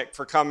Dominic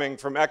for coming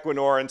from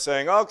Equinor and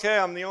saying, okay,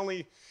 I'm the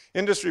only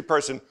industry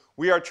person.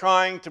 We are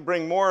trying to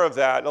bring more of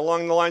that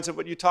along the lines of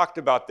what you talked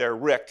about there,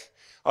 Rick,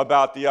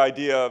 about the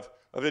idea of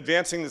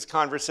advancing this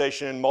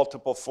conversation in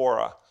multiple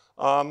fora.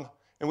 And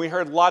we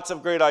heard lots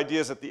of great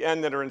ideas at the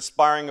end that are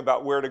inspiring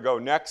about where to go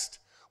next.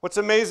 What's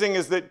amazing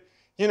is that,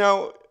 you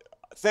know,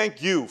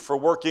 thank you for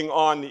working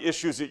on the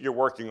issues that you're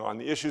working on,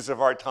 the issues of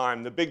our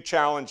time, the big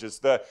challenges,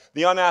 the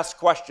unasked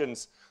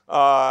questions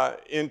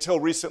until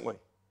recently,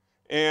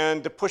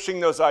 and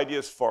pushing those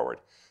ideas forward.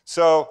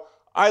 So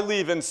I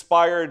leave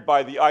inspired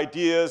by the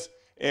ideas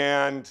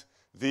and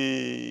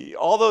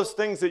all those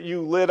things that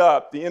you lit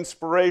up, the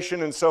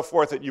inspiration and so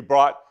forth that you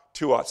brought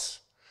to us.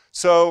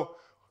 So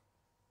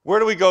where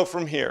do we go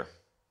from here?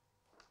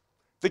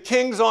 The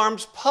King's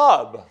Arms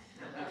Pub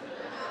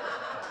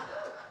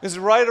is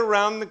right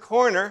around the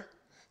corner.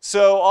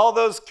 So all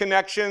those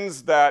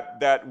connections,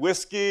 that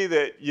whiskey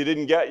that you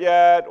didn't get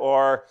yet,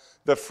 or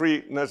the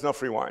free, there's no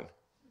free wine,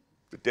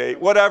 the date,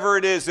 whatever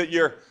it is that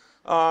you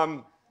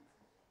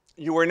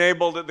were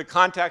enabled, the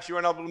contacts you were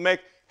unable to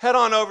make, head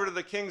on over to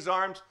the King's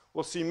Arms.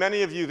 We'll see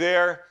many of you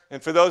there.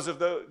 And for those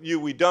of you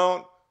we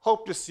don't,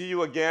 hope to see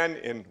you again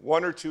in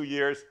 1 or 2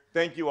 years.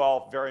 Thank you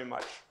all very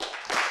much.